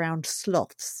uneasiness around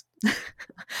sloths.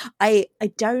 I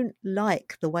don't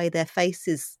like the way their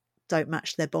faces don't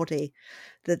match their body,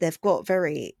 that they've got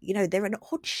very, they're an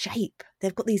odd shape.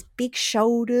 They've got these big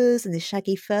shoulders and this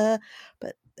shaggy fur,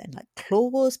 and like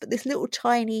claws, but this little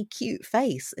tiny cute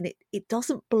face, and it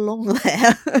doesn't belong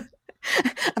there.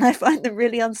 And I find them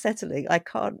really unsettling. I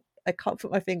can't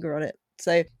put my finger on it.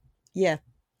 So yeah,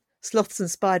 sloths and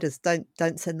spiders, don't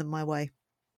send them my way.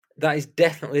 That is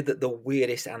definitely the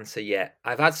weirdest answer yet.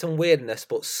 I've had some weirdness,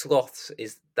 but sloths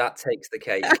takes the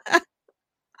cake.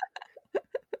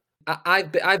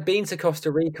 I've been to Costa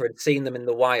Rica and seen them in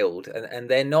the wild, and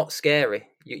they're not scary.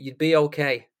 You'd be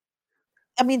okay.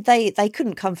 I mean, they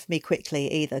couldn't come for me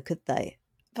quickly either, could they?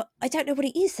 But I don't know what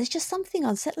it is. There's just something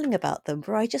unsettling about them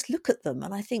where I just look at them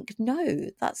and I think, no,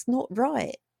 that's not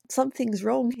right. Something's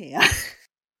wrong here.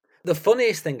 The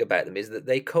funniest thing about them is that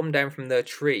they come down from their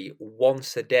tree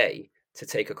once a day to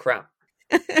take a crap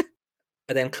and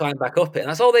then climb back up it. And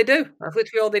that's all they do. That's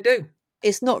literally all they do.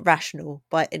 It's not rational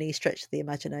by any stretch of the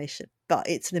imagination, but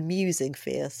it's an amusing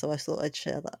fear. So I thought I'd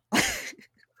share that.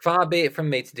 Far be it from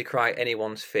me to decry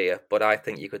anyone's fear, but I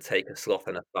think you could take a sloth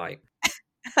in a fight.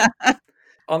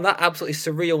 On that absolutely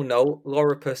surreal note,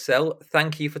 Laura Purcell,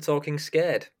 thank you for talking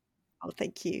scared. Oh,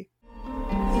 thank you.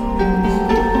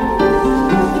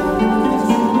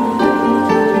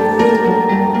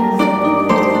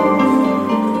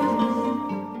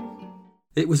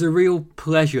 It was a real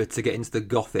pleasure to get into the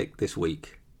Gothic this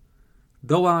week.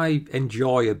 Though I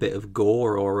enjoy a bit of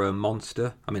gore or a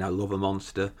monster, I love a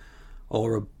monster,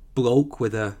 or a bloke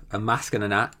with a mask and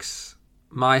an axe,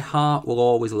 my heart will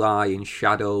always lie in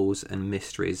shadows and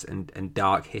mysteries and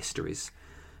dark histories,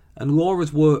 and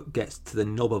Laura's work gets to the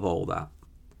nub of all that.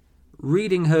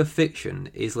 Reading her fiction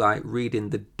is like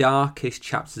reading the darkest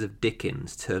chapters of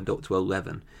Dickens turned up to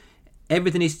 11.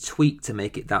 Everything is tweaked to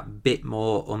make it that bit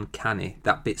more uncanny,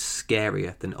 that bit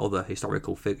scarier than other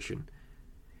historical fiction.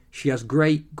 She has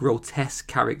great, grotesque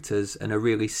characters and a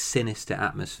really sinister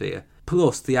atmosphere.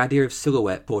 Plus, the idea of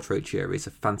silhouette portraiture is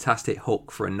a fantastic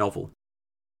hook for a novel.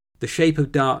 The Shape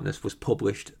of Darkness was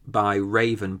published by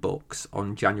Raven Books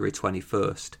on January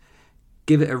 21st.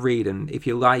 Give it a read, and if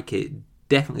you like it,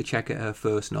 definitely check out her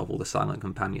first novel, The Silent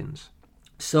Companions.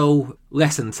 So,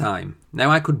 lesson time. Now,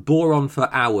 I could bore on for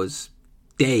hours,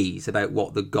 days, about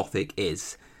what the Gothic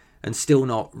is, and still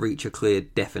not reach a clear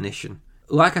definition.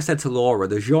 Like I said to Laura,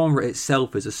 the genre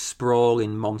itself is a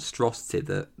sprawling monstrosity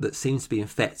that seems to be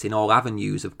infecting all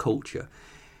avenues of culture.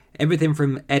 Everything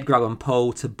from Edgar Allan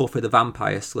Poe to Buffy the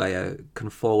Vampire Slayer can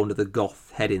fall under the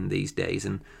goth heading these days,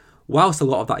 and whilst a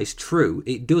lot of that is true,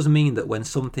 it does mean that when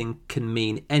something can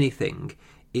mean anything,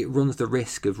 it runs the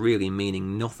risk of really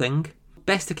meaning nothing.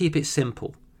 Best to keep it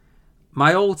simple.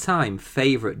 My all-time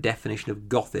favourite definition of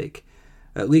Gothic,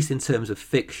 at least in terms of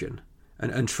fiction,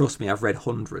 and trust me, I've read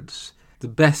hundreds, the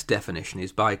best definition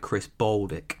is by Chris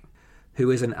Baldick,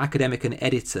 who is an academic and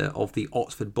editor of the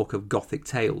Oxford Book of Gothic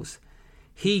Tales.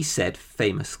 He said,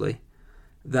 famously,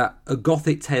 that a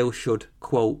Gothic tale should,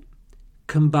 quote,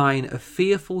 combine a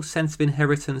fearful sense of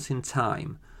inheritance in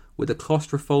time with a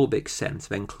claustrophobic sense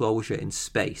of enclosure in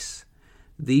space,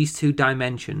 these two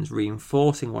dimensions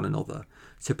reinforcing one another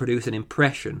to produce an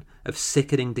impression of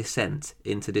sickening descent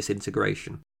into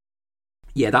disintegration.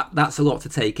 Yeah, that's a lot to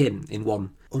take in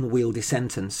one unwieldy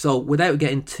sentence. So without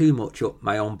getting too much up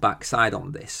my own backside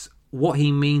on this, what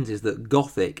he means is that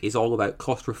Gothic is all about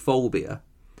claustrophobia,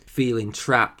 feeling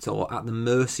trapped or at the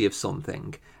mercy of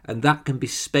something, and that can be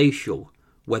spatial,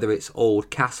 whether it's old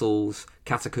castles,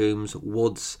 catacombs,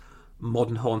 woods,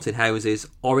 modern haunted houses,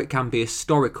 or it can be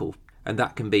historical, and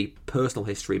that can be personal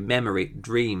history, memory,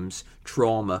 dreams,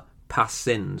 trauma, past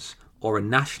sins, or a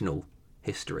national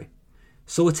history.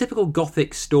 So a typical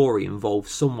Gothic story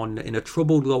involves someone in a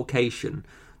troubled location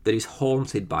that is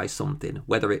haunted by something,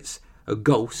 whether it's a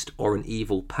ghost or an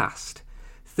evil past.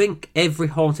 Think every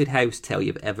haunted house tale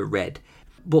you've ever read.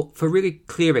 But for really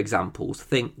clear examples,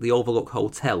 think the Overlook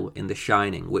Hotel in The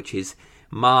Shining, which is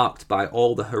marked by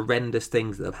all the horrendous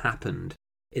things that have happened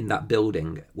in that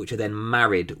building, which are then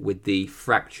married with the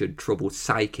fractured, troubled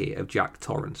psyche of Jack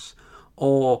Torrance.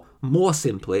 Or, more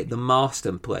simply, the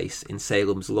Marston Place in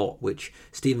Salem's Lot, which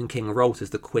Stephen King wrote as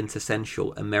the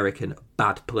quintessential American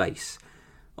bad place.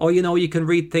 Or, you can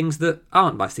read things that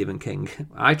aren't by Stephen King.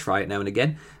 I try it now and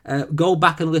again. Go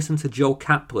back and listen to Jo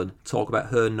Kaplan talk about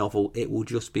her novel It Will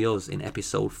Just Be Us in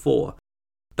episode 4.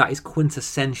 That is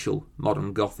quintessential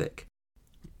modern Gothic.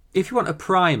 If you want a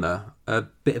primer, a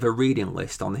bit of a reading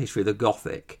list on the history of the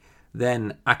Gothic,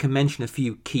 then I can mention a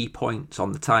few key points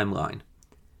on the timeline.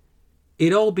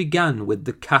 It all began with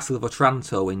The Castle of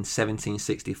Otranto in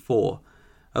 1764,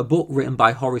 a book written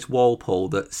by Horace Walpole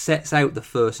that sets out the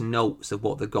first notes of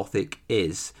what the Gothic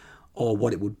is, or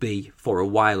what it would be for a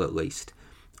while at least.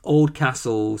 Old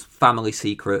castles, family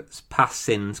secrets, past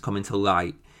sins coming to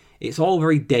light. It's all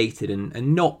very dated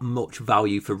and not much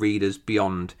value for readers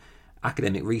beyond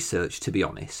academic research, to be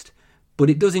honest.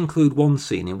 But it does include one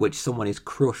scene in which someone is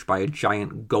crushed by a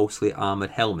giant ghostly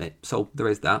armoured helmet, so there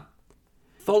is that.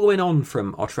 Following on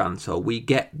from Otranto, we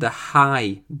get the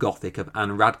high Gothic of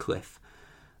Anne Radcliffe.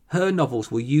 Her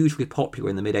novels were hugely popular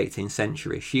in the mid-18th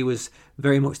century. She was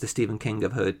very much the Stephen King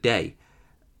of her day.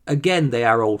 Again, they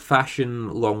are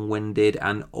old-fashioned, long-winded,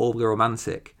 and overly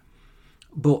romantic.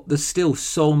 But there's still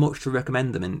so much to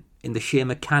recommend them in the sheer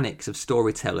mechanics of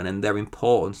storytelling and their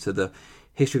importance to the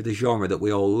history of the genre that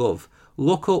we all love.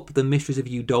 Look up The Mysteries of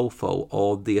Udolpho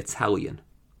or The Italian.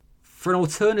 For an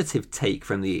alternative take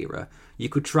from the era, you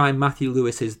could try Matthew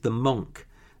Lewis's The Monk.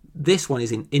 This one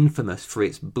is infamous for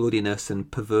its bloodiness and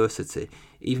perversity,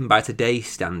 even by today's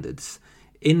standards.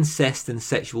 Incest and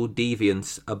sexual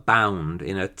deviance abound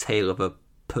in a tale of a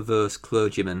perverse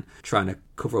clergyman trying to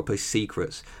cover up his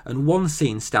secrets, and one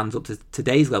scene stands up to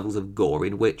today's levels of gore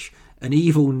in which an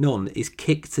evil nun is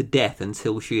kicked to death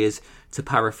until she is, to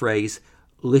paraphrase,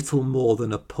 little more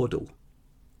than a puddle.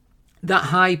 That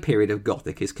high period of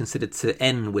Gothic is considered to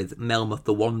end with Melmoth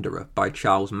the Wanderer by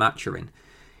Charles Maturin.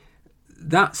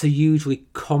 That's a hugely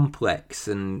complex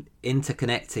and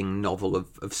interconnecting novel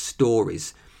of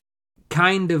stories,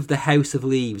 kind of the House of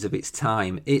Leaves of its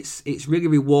time. It's really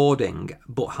rewarding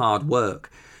but hard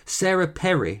work. Sarah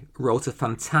Perry wrote a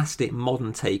fantastic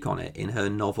modern take on it in her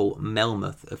novel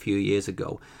Melmoth a few years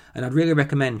ago, and I'd really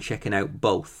recommend checking out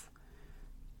both.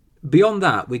 Beyond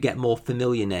that, we get more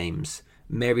familiar names.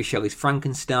 Mary Shelley's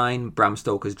Frankenstein, Bram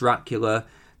Stoker's Dracula,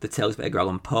 The Tales of Edgar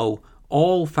Allan Poe,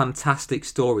 all fantastic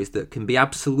stories that can be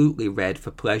absolutely read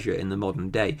for pleasure in the modern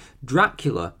day.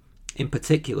 Dracula, in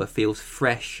particular, feels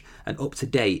fresh and up to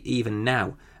date even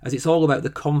now, as it's all about the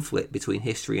conflict between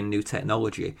history and new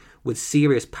technology, with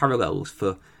serious parallels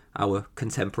for our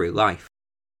contemporary life.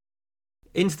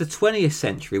 Into the 20th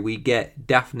century, we get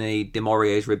Daphne du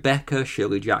Maurier's Rebecca,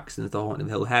 Shirley Jackson's The Haunting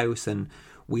of Hill House, and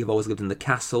We Have Always Lived in the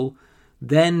Castle.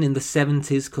 Then in the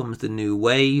 70s comes the new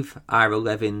wave, Ira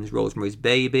Levin's Rosemary's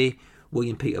Baby,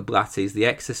 William Peter Blatty's The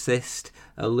Exorcist,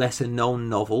 a lesser-known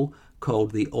novel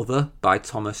called The Other by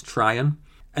Thomas Tryon.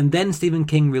 And then Stephen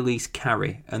King released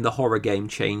Carrie, and the horror game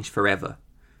changed forever.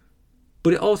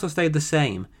 But it also stayed the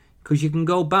same, because you can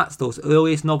go back to those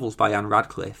earliest novels by Anne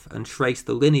Radcliffe and trace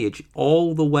the lineage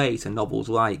all the way to novels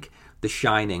like The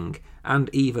Shining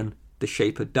and even The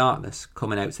Shape of Darkness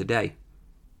coming out today.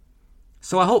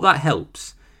 So I hope that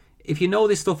helps. If you know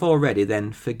this stuff already,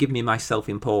 then forgive me my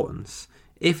self-importance.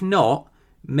 If not,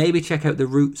 maybe check out the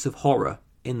roots of horror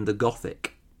in the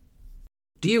Gothic.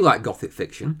 Do you like Gothic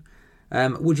fiction?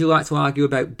 Would you like to argue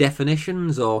about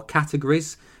definitions or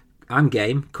categories? I'm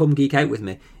game. Come geek out with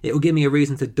me. It will give me a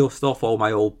reason to dust off all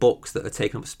my old books that are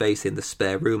taking up space in the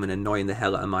spare room and annoying the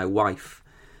hell out of my wife.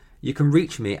 You can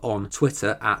reach me on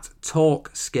Twitter at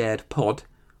TalkScaredPod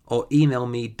or email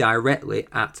me directly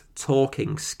at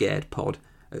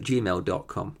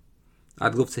talkingscaredpod@gmail.com.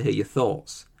 I'd love to hear your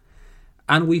thoughts.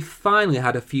 And we finally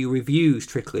had a few reviews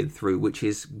trickling through, which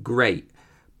is great.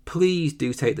 Please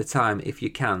do take the time, if you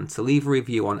can, to leave a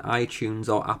review on iTunes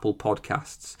or Apple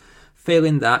Podcasts.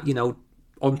 Failing that,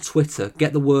 on Twitter,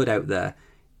 get the word out there.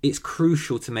 It's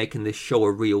crucial to making this show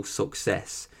a real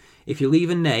success. If you leave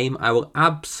a name, I will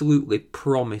absolutely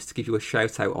promise to give you a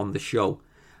shout out on the show.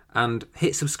 And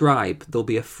hit subscribe. There'll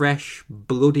be a fresh,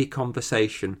 bloody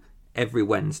conversation every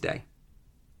Wednesday.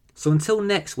 So until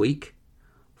next week,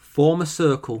 form a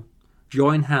circle,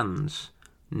 join hands,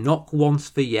 knock once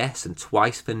for yes and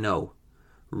twice for no,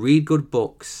 read good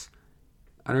books,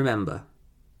 and remember,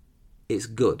 it's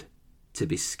good to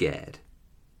be scared.